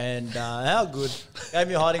good. And how good. Gave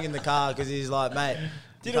me a hiding in the car because he's like, mate.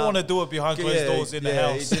 Didn't want to do it behind closed doors in the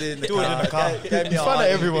house. He did it in the do car. it in the car. Gave me in a front of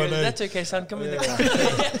hiding. everyone. eh? That's okay, son. Come in the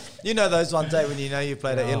car. You know those one day when you know you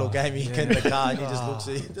played an ill game, you get in the car and he just looks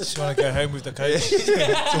at you. Just want to go home with the coach.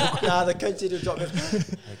 Nah, the coach didn't drop me.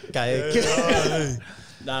 Okay.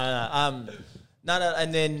 No.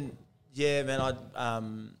 And then, yeah, man,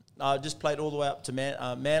 I just played all the way up to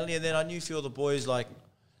Manly, and then I knew a few of the boys like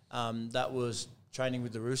that was training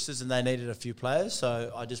with the Roosters, and they needed a few players,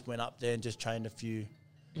 so I just went up there and just trained a few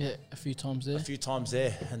times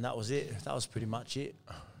there. and that was it. That was pretty much it.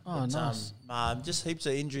 Oh, But, nice. just heaps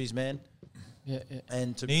of injuries, man. Yeah.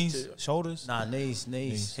 And Knees, shoulders. Nah, knees.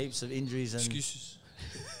 Heaps of injuries and Excuses.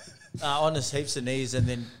 honest heaps of knees, and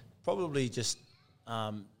then probably just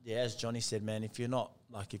as Johnny said, man, if you're not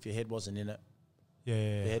like if your head wasn't in it,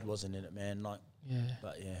 Yeah. your head wasn't in it, man. Like, Yeah.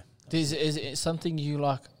 but yeah, Is it something you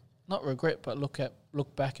like, not regret, but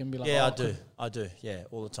look back and be like, yeah, oh, I do, yeah,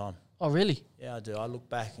 all the time. Oh, really? Yeah, I do. I look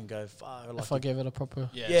back and go, fuck. Like If I gave it a proper...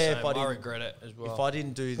 Yeah, Yeah, same. but I in- regret it as well. if I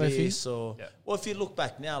didn't do Both of you? this or Yeah. well, if you look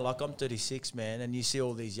back now, like I'm 36, man, and you see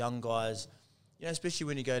all these young guys, you know, especially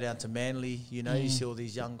when you go down to Manly, you know, you see all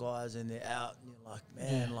these young guys and they're out, and you're like,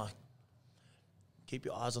 man, like, keep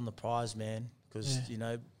your eyes on the prize, man, because you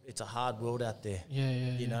know it's a hard world out there.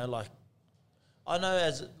 Yeah. You know, like I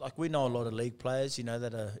know we know a lot of league players, you know,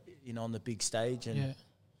 that are on the big stage, and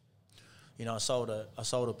you know, I sold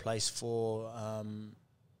a place for.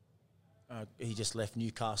 He just left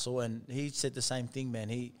Newcastle, and he said the same thing, man.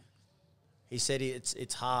 He said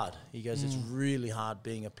it's hard. He goes, it's really hard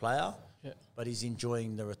being a player, but he's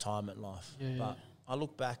enjoying the retirement life. But I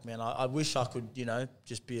look back, man. I wish I could, you know,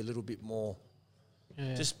 just be a little bit more,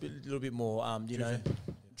 just be a little bit more,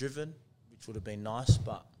 driven, which would have been nice.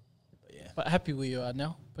 But yeah. But happy where you are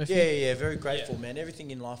now. Both of you? Yeah, very grateful, man. Everything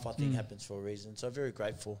in life, I think, happens for a reason. So very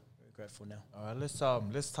grateful now. All right,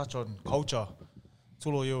 let's touch on culture.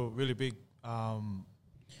 Tulo, you're really big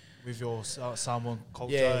with your Samoan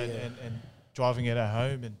culture and driving it at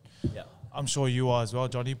home, and I'm sure you are as well,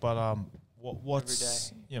 Johnny. But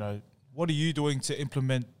what's what are you doing to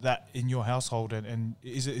implement that in your household? And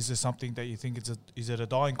is it something that you think is it a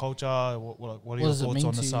dying culture? What are your thoughts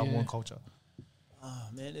on the Samoan culture?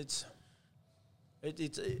 Man, it's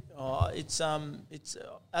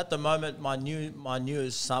at the moment my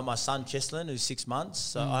newest son, my son Cheslin, who's 6 months.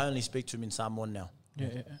 So I only speak to him in Samoan now.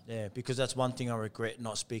 Yeah, because that's one thing I regret,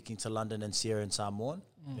 not speaking to London and Sierra in Samoan.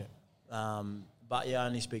 But I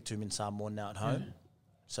only speak to him in Samoan now at home.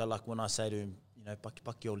 So like when I say to him, you know,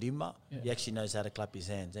 paki o lima, he actually knows how to clap his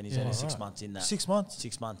hands, and he's only 6 months in that. 6 months?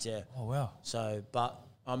 6 months, yeah. Oh wow. So, but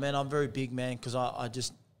man, I'm very big, man, because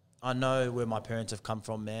I know where my parents have come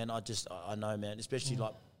from, man. I know, man, especially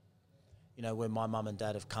like, you know, when my mum and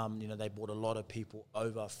dad have come, you know, they brought a lot of people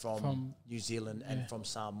over from New Zealand and from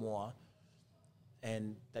Samoa,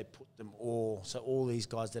 and they put them all. So all these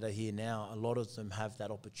guys that are here now, a lot of them have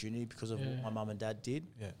that opportunity because of what my mum and dad did.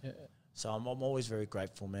 Yeah. So I'm always very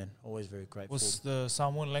grateful, man. Always very grateful. Was the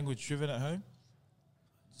Samoan language driven at home?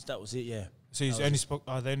 That was it, yeah. So you only spoke?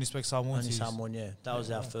 They only spoke Samoan. Only Samoan, yeah. That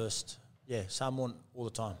was our first. Yeah, Samoan all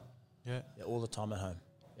the time. Yeah, all the time at home.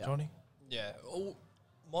 Yeah. Johnny. Yeah,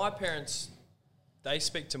 my parents, they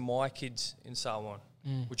speak to my kids in Samoan,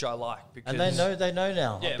 which I like because and they know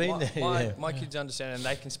now. Yeah, I've been there. My kids understand, and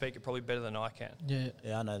they can speak it probably better than I can.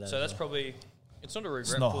 Yeah, I know that. So that's probably. It's not a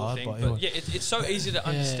regretful not hard, thing, but but it's so easy to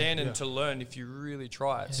understand and Yeah. to learn if you really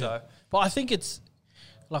try it. So, But I think it's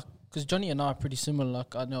like, because Johnny and I are pretty similar.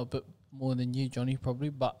 Like, I know a bit more than you, Johnny, probably,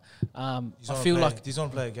 but I feel like he's on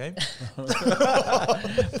play a game.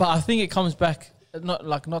 but I think it comes back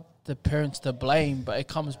not the parents to blame, but it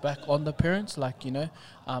comes back on the parents. Like, you know,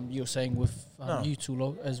 you're saying with you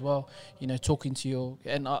two as well. You know, talking to your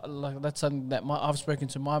like that's something that I've spoken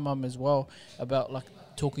to my mum as well about, like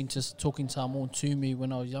talking Samoan to me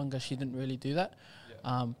when I was younger. She didn't really do that.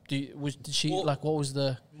 Did she like what was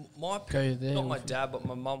the my go there? not my dad, but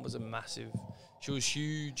my mum was a massive. She was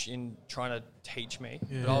huge in trying to teach me,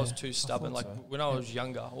 but I was too stubborn. Like when I was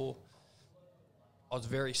younger, or I was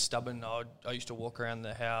very stubborn. I used to walk around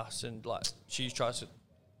the house and like she tries to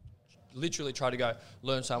literally try to go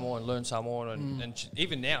learn Samoan, and she,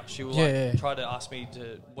 even now she will try to ask me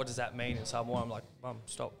to what does that mean in Samoan. I'm like, Mum,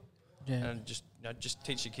 stop, and just just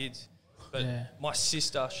teach your kids. But my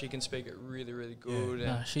sister, she can speak it really, really good.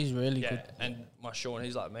 Yeah. And she's really good. And my Sean,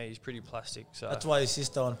 he's like me. He's pretty plastic. So that's why his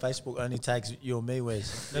sister on Facebook only tags you and me,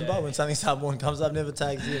 Wes. Remember when something Samoan comes up, never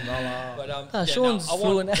tags him. But Sean's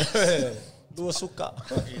fluent.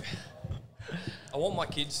 I want my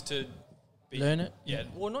kids to learn it. Yeah,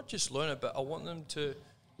 well, not just learn it, but I want them to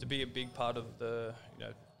be a big part of the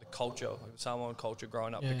the culture, like Samoan culture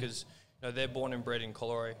growing up, because they're born and bred in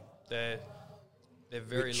Kalori. They're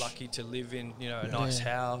very lucky to live in a nice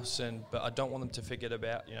house, but I don't want them to forget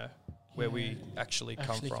about where we actually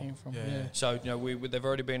come from. So they've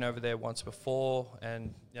already been over there once before,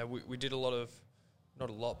 and we did not a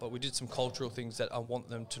lot, but we did some cultural things that I want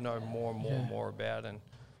them to know more and more about, and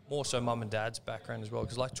more so mum and dad's background as well.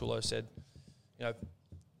 Because like Chulo said,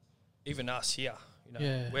 even us here,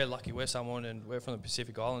 we're lucky. We're Samoan and we're from the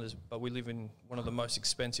Pacific Islanders, but we live in one of the most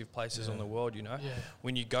expensive places on the world.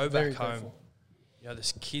 When you go back home.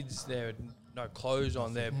 There's kids there with no clothes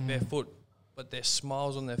on, they're barefoot, but their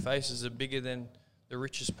smiles on their faces are bigger than the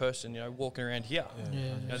richest person, walking around here.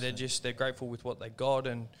 They're grateful with what they got,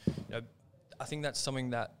 and I think that's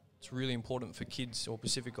something that's really important for kids or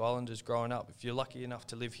Pacific Islanders growing up. If you're lucky enough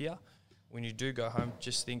to live here, when you do go home,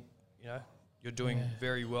 just think, you're doing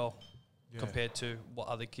very well compared to what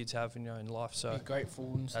other kids have in life. So be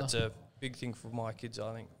grateful and that's stuff. a big thing for my kids,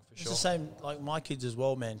 I think. It's the same like my kids as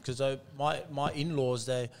well, man. Because my in-laws,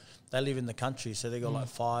 they live in the country, so they got like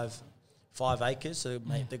 5 acres. So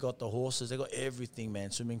they got the horses, they got everything,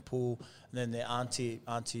 man. Swimming pool, and then their auntie,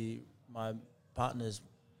 my partner's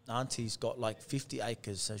auntie's got like 50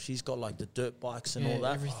 acres, so she's got like the dirt bikes and all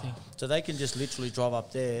that. Everything. So they can just literally drive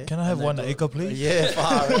up there. Can I have 1 acre, please? Yeah,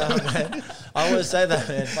 far out, man. I always say that,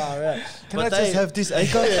 man. Far out. Can I just have this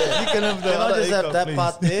acre? You can have the Can I other just have acre, that please?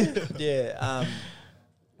 part there? Yeah.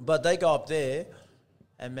 But they go up there,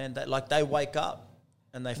 and man, they wake up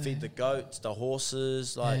and they feed the goats, the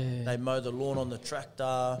horses, they mow the lawn on the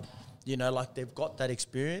tractor, like they've got that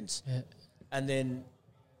experience. Yeah. And then,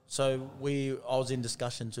 so I was in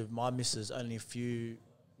discussions with my missus only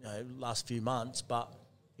last few months, but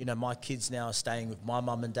my kids now are staying with my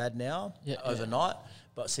mum and dad now overnight.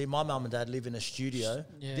 But see, my mum and dad live in a studio.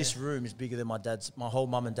 Yeah. This room is bigger than my whole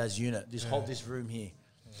mum and dad's unit. This room here.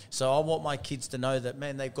 So I want my kids to know that,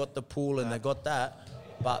 man, they've got the pool and they've got that,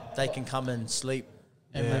 but they can come and sleep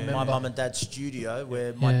in my mum and dad's studio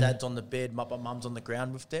where my dad's on the bed, my mum's on the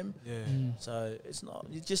ground with them. Yeah. So it's not,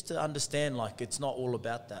 just to understand, like, it's not all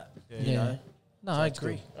about that, you know? No, so I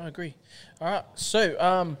agree. All right.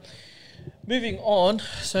 So, moving on.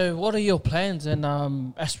 So what are your plans and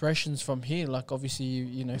aspirations from here? Like,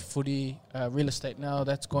 obviously, footy, real estate now,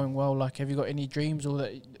 that's going well. Like, have you got any dreams or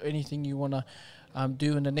anything you want to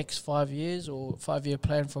do in the next 5 years or 5-year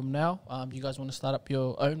plan from now? You guys want to start up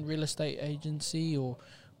your own real estate agency or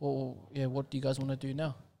what do you guys want to do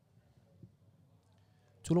now?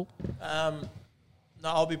 Tulu? No,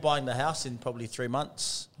 I'll be buying the house in probably 3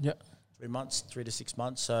 months. Yeah. 3 months, 3 to 6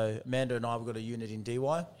 months. So Amanda and I have got a unit in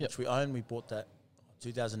DY, which we own. We bought that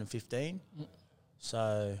 2015.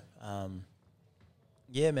 So,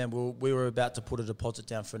 man, we were about to put a deposit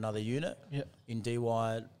down for another unit in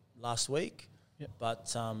DY last week. Yep.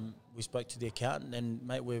 But we spoke to the accountant, and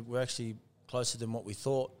mate, we're actually closer than what we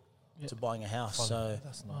thought to buying a house. So,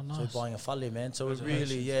 that's nice. So we're buying a fully, man. So we're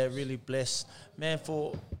really blessed, man.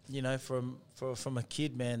 For from a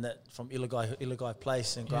kid, man, that from Illagai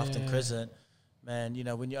Place and Grafton Crescent, man.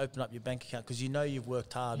 When you open up your bank account, because you've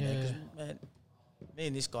worked hard, man. 'Cause, man, me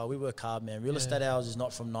and this guy, we work hard, man. Real estate hours is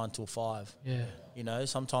not from 9 till 5. Yeah.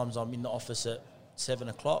 Sometimes I'm in the office at 7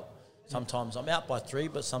 o'clock. Sometimes I'm out by 3,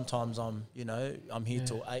 but sometimes I'm here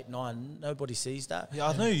till 8, 9. Nobody sees that. Yeah,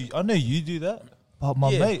 I know you do that. But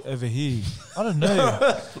my mate over here, I don't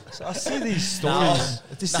know. So I see these stories.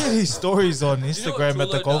 See these stories on Instagram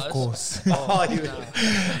at the golf course.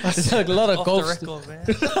 There's a lot of golf.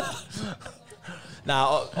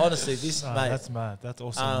 Honestly, this mate. That's mad. That's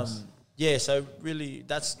awesome. Yeah, so really,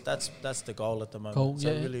 that's the goal at the moment.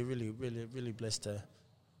 So really blessed to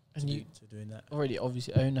doing that. Already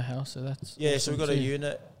obviously own a house, so that's awesome. So we've got a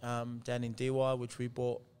unit down in DY which we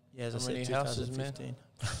bought. Yeah, as I said, 2015.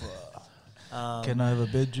 Can I have a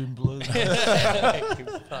bedroom, please?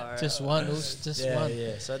 Just one.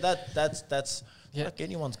 Yeah. So that's like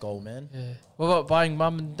anyone's goal, man. Yeah. What about buying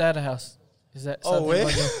mum and dad a house? Is that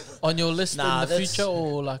something on your list in the future,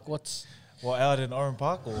 or like what's? What, out in Oran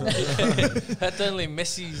Park? Or? That's only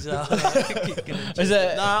Messi's. Is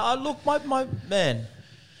that? Nah, look, my man.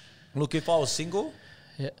 Look, if I was single,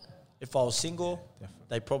 Yeah.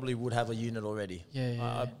 they probably would have a unit already.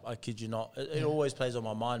 Yeah. I kid you not. It always plays on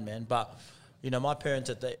my mind, man. But, my parents,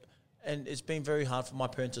 and it's been very hard for my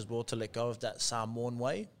parents as well to let go of that Samoan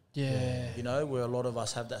way. Yeah. Where a lot of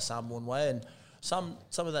us have that Samoan way. And some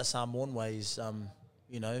of that Samoan way is,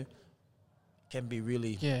 can be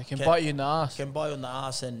really... Yeah, can bite you in the ass. Can bite you in the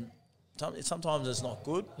ass, and sometimes it's not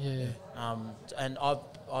good. Yeah. And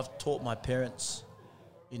I've taught my parents,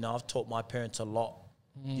 a lot,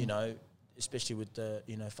 especially with the,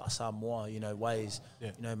 Samoa, ways.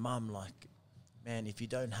 Yeah. Mum, like, man, if you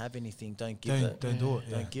don't have anything, don't give it. Don't do it.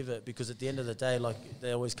 Don't give it, because at the end of the day, like,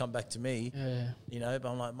 they always come back to me, but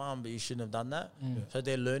I'm like, Mum, but you shouldn't have done that. So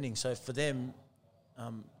they're learning. So for them,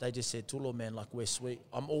 they just said, Tulo, man, like, we're sweet.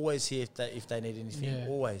 I'm always here if they need anything,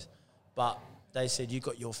 always. But they said, you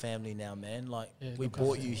got your family now, man. Like, we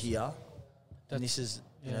brought you here, and this is,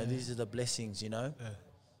 these are the blessings, Yeah.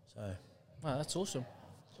 So, Wow, that's awesome.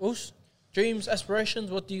 Oos, dreams, aspirations,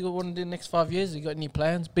 what do you want to do in the next 5 years? You got any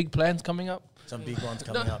plans, big plans coming up? some big ones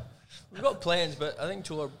coming up. We've got plans, but I think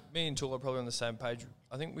me and Tula are probably on the same page.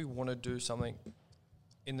 I think we want to do something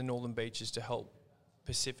in the Northern Beaches to help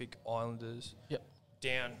Pacific Islanders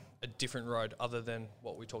down a different road other than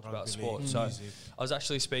what we talked about sport. So I was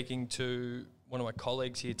actually speaking to one of my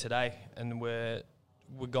colleagues here today, and we're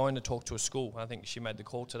going to talk to a school. I think she made the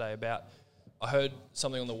call today about, I heard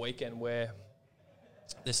something on the weekend where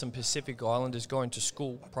there's some Pacific Islanders going to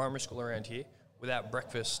school, primary school around here, without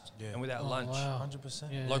breakfast and without lunch. Wow.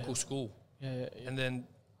 100%. Local school. Yeah. And then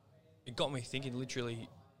it got me thinking, literally,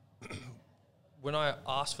 when I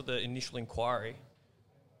asked for the initial inquiry,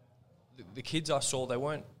 the kids I saw, they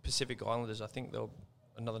weren't Pacific Islanders. I think they were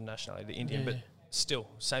another nationality, the Indian, but still,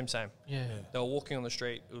 same. Yeah. They were walking on the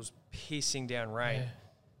street. It was piercing down rain. Yeah.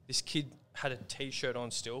 This kid had a T-shirt on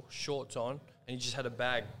still, shorts on, and he just had a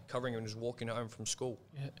bag covering him and was walking home from school.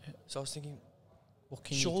 Yeah. So I was thinking, What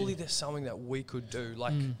can you surely do? there's something that we could do.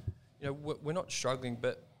 Like, we're not struggling,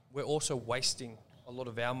 but we're also wasting a lot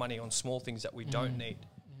of our money on small things that we don't need,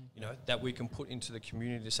 that we can put into the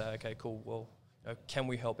community to say, okay, cool, well, can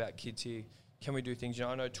we help out kids here? Can we do things?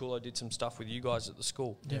 I know Tulo did some stuff with you guys at the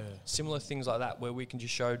school. Yeah. Similar things like that where we can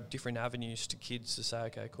just show different avenues to kids to say,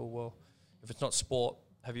 okay, cool, well, if it's not sport,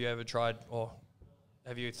 have you ever tried or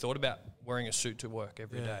have you thought about wearing a suit to work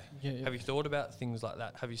every day? Yeah. Have you thought about things like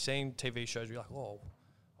that? Have you seen TV shows where you're like, oh,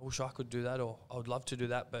 I wish I could do that, or I would love to do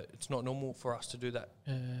that, but it's not normal for us to do that.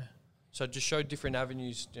 Yeah. So just show different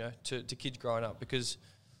avenues, to kids growing up, because,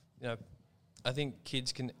 I think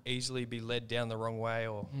kids can easily be led down the wrong way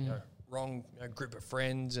or wrong group of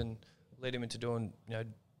friends and lead them into doing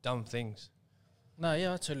dumb things. No,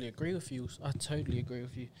 yeah, I totally agree with you. So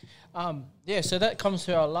that comes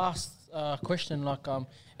to our last question, like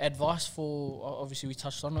advice for, obviously we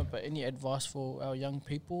touched on it, but any advice for our young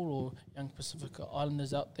people or young Pacific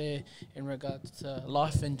Islanders out there in regards to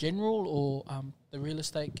life in general, or the real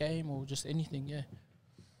estate game, or just anything,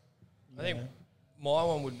 I think my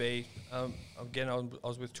one would be, again, I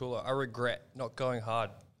was with Tula, I regret not going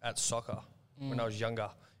hard at soccer when I was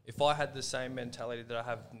younger. If I had the same mentality that I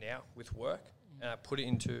have now with work, and I put it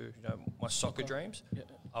into my soccer dreams,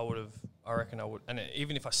 I reckon I would. And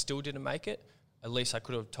even if I still didn't make it, at least I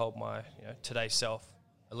could have told my today's self,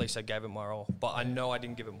 at least I gave it my all. But I know I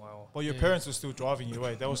didn't give it my all. But your parents were still driving you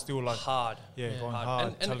away. They were still like Hard. going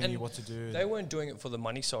hard, telling you what to do. They weren't doing it for the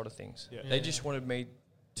money side of things. Yeah. They just wanted me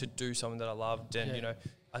to do something that I loved. And,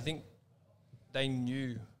 I think they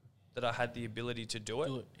knew that I had the ability to do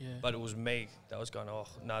it, but it was me that was going, oh,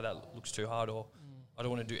 no, that looks too hard, or I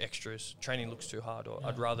don't want to do extras. Training looks too hard, or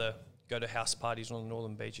I'd rather go to house parties on the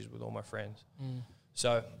Northern Beaches with all my friends.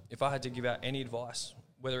 So if I had to give out any advice,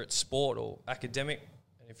 whether it's sport or academic,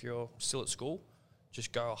 and if you're still at school,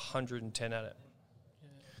 just go 110 at it.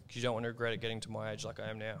 Because you don't want to regret it getting to my age like I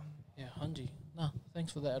am now. Yeah, 100. No,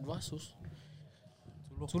 thanks for that advice, Us.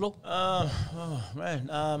 Tulo?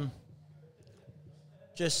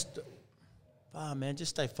 Just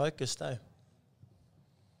stay focused, though.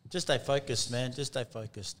 Just stay focused, man. Just stay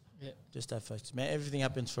focused. Yeah. Just stay focused, man. Everything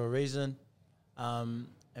happens for a reason. And,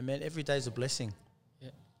 man, every day's a blessing.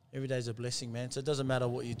 Yeah. Every day's a blessing, man. So it doesn't matter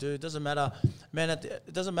what you do. It doesn't matter, man,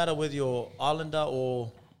 it doesn't matter whether you're Islander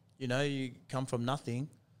or, you come from nothing.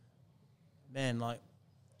 Man, like,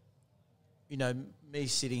 me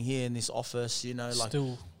sitting here in this office,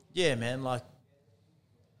 Still. Yeah, man, like,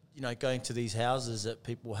 going to these houses that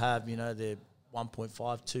people have, they're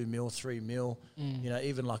 1.5, 2 mil, 3 mil,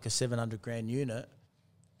 even like a 700 grand unit.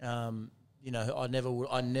 you know, I never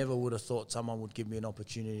would have thought someone would give me an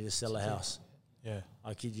opportunity to sell a house. Yeah.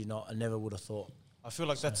 I kid you not, I never would have thought. I feel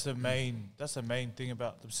like that's the main thing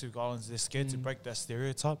about the Pacific Islands. They're scared to break that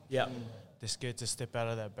stereotype. Yeah. They're scared to step out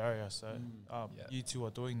of that barrier. So you two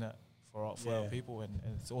are doing that for our people, and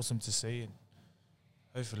it's awesome to see. And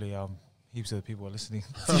hopefully, heaps of the people are listening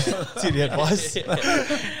to the advice.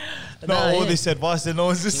 Not all this advice that no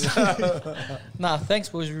one's listening. Nah, thanks,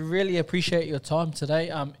 boys. We really appreciate your time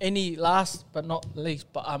today. Any last but not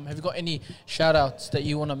least, but have you got any shout outs that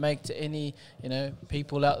you want to make to any, you know,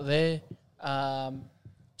 people out there?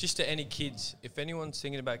 Just to any kids, if anyone's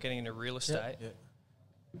thinking about getting into real estate,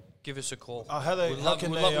 give us a call. How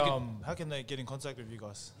can they get in contact with you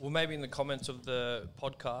guys? Well, maybe in the comments of the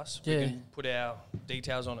podcast, we can put our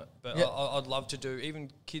details on it. But I'd love to do, even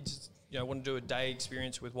kids, you know, want to do a day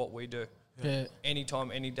experience with what we do. Yeah.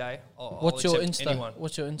 Anytime, any day. What's your Insta? Anyone.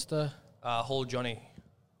 What's your Insta? Hall Johnny.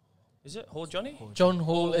 Is it Hall Johnny? John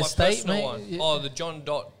Hall Estate, mate. One. Yeah. Oh, the John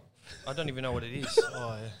Dot. I don't even know what it is.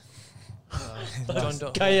 Oh, yeah. John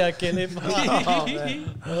Dot. What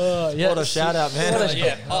a shout out,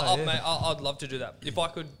 man. Mate, I'd love to do that. If I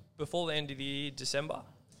could, before the end of the year, December,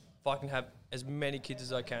 if I can have as many kids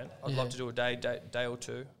as I can, I'd love to do a day or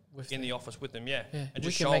two in the office with them, and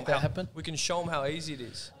just show them happen. We can show them how easy it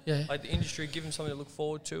is. Yeah. Like the industry, give them something to look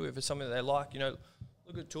forward to. If it's something that they like, you know,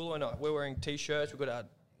 look at Tula and I. We're wearing T-shirts. We've got our,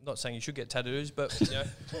 not saying you should get tattoos, but, you know,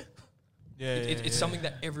 it's something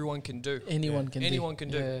that everyone can do. Anyone can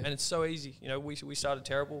do. And it's so easy. You know, we started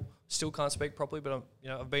terrible. Still can't speak properly, but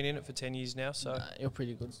I've been in it for 10 years now. So you're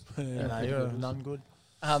pretty good. You're none good.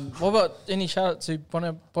 What about any shout out to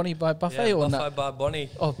Bonnie by Buffet or not? Buffet by Bonnie.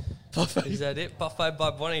 Oh, Buffet. Is that it? Buffet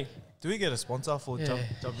by Bonnie. Do we get a sponsor for jumping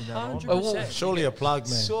down? 100%. Surely a plug,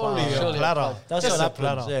 man. Surely a platter. That's Just what a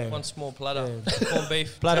platter. happens. Yeah. One small platter. Corned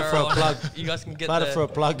beef. Platter for a plug. You guys can get Platter for a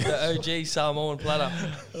plug. the OG Samoan platter.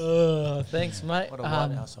 Thanks, mate. What a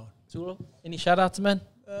white household. Zula, any shout outs, man?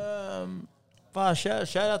 Shout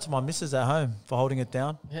out to my missus at home for holding it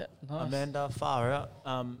down. Yeah, nice. Amanda, far out.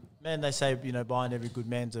 Man, they say, you know, behind every good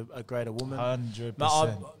man's a greater woman. 100%.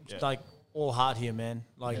 But like, all heart here, man.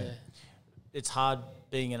 Like, it's hard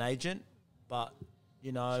being an agent, but,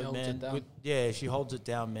 you know, she holds man. it down. She holds it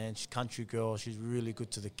down, man. She's a country girl. She's really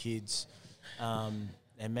good to the kids. And,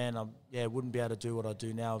 man, wouldn't be able to do what I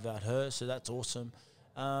do now without her, so that's awesome.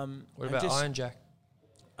 What about Iron Jack?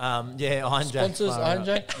 Iron Jack. Sponsors, Iron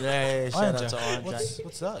Jack? Yeah, shout out to Iron Jack.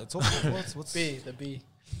 What's that? It's what's the B.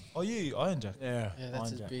 Oh, you Iron Jack. Yeah, that's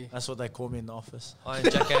his B. That's what they call me in the office. Iron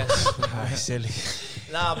Jackass. Silly.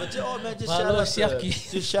 Nah, but man,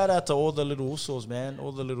 just shout out to all the little usos, man.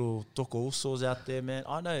 All the little tuka usos out there, man.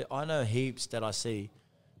 I know heaps that I see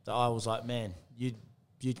that I was like, man, you'd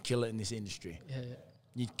kill it in this industry. Yeah.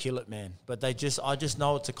 You'd kill it, man. But I just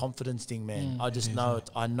know it's a confidence thing, man. I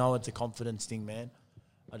know it's a confidence thing, man.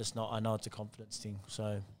 I know it's a confidence thing.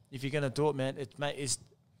 So if you're gonna do it, man, it's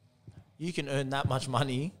you can earn that much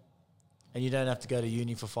money, and you don't have to go to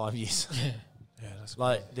uni for 5 years. Yeah, that's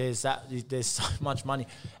like there's so much money,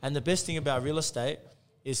 and the best thing about real estate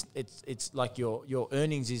is it's like your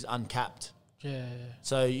earnings is uncapped. Yeah.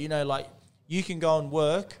 So you know, like you can go and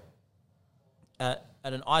work at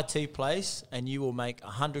an IT place, and you will make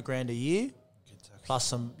 $100,000 a year,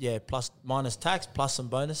 plus minus tax, plus some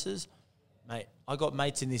bonuses. Mate, I got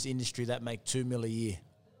mates in this industry that make $2 million a year.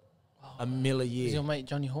 Wow. $1 million a year. Is your mate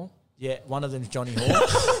Johnny Hall? Yeah, one of them's Johnny Hall.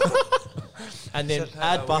 And then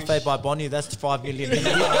add Buffet by Bonnie, that's $5 million a year.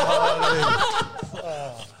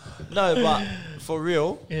 No, but for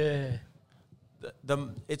real,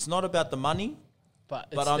 it's not about the money.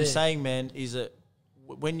 But I'm saying, man, is that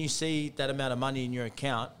when you see that amount of money in your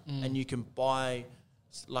account and you can buy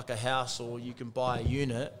like a house, or you can buy a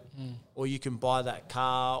unit, or you can buy that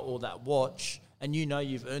car or that watch, and you know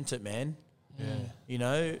you've earned it, man. Yeah. You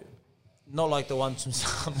know, not like the ones from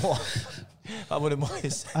Samoa. I wouldn't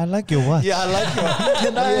mind. I like your watch. Yeah, I like your watch.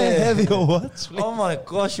 Can I have your watch, please? Oh my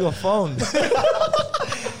gosh, your phone. Is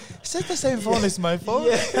that the same phone as my phone?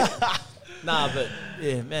 Yeah. Nah, but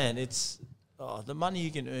yeah, man, it's the money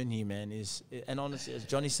you can earn here, man, and honestly, as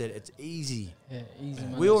Johnny said, it's easy. Yeah, easy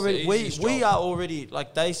money. We are already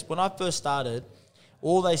like when I first started,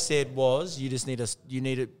 all they said was you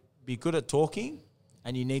need to be good at talking,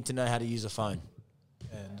 and you need to know how to use a phone.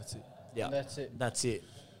 And that's it. Yeah, that's it.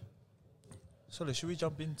 So should we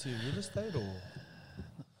jump into real estate or?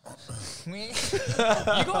 You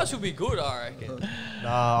guys will be good, I reckon.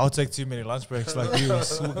 Nah, I'll take too many lunch breaks like you.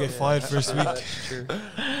 We'll get fired first week. True.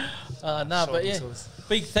 But yeah,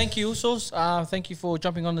 big thank you, Usos. Thank you for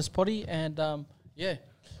jumping on this potty, and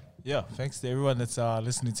Yeah, thanks to everyone that's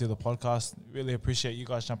listening to the podcast. Really appreciate you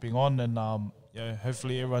guys jumping on, and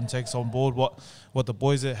hopefully everyone takes on board what the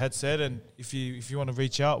boys had said. And if you want to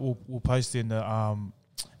reach out, we'll post in the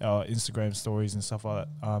our Instagram stories and stuff like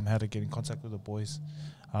that. How to get in contact with the boys.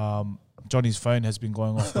 Johnny's phone has been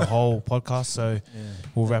going off the whole podcast, so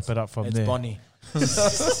we'll wrap it up from there. It's Bonnie.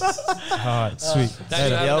 All right, sweet.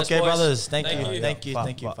 Okay, brothers. Thank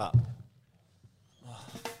you.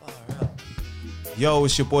 Yo,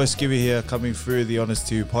 it's your boy Skivvy here, coming through the Honest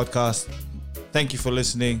 2 podcast. Thank you for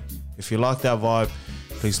listening. If you like that vibe,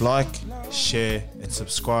 please like, share, and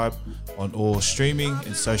subscribe on all streaming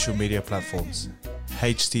and social media platforms.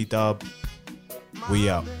 HT Dub, we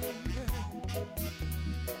out.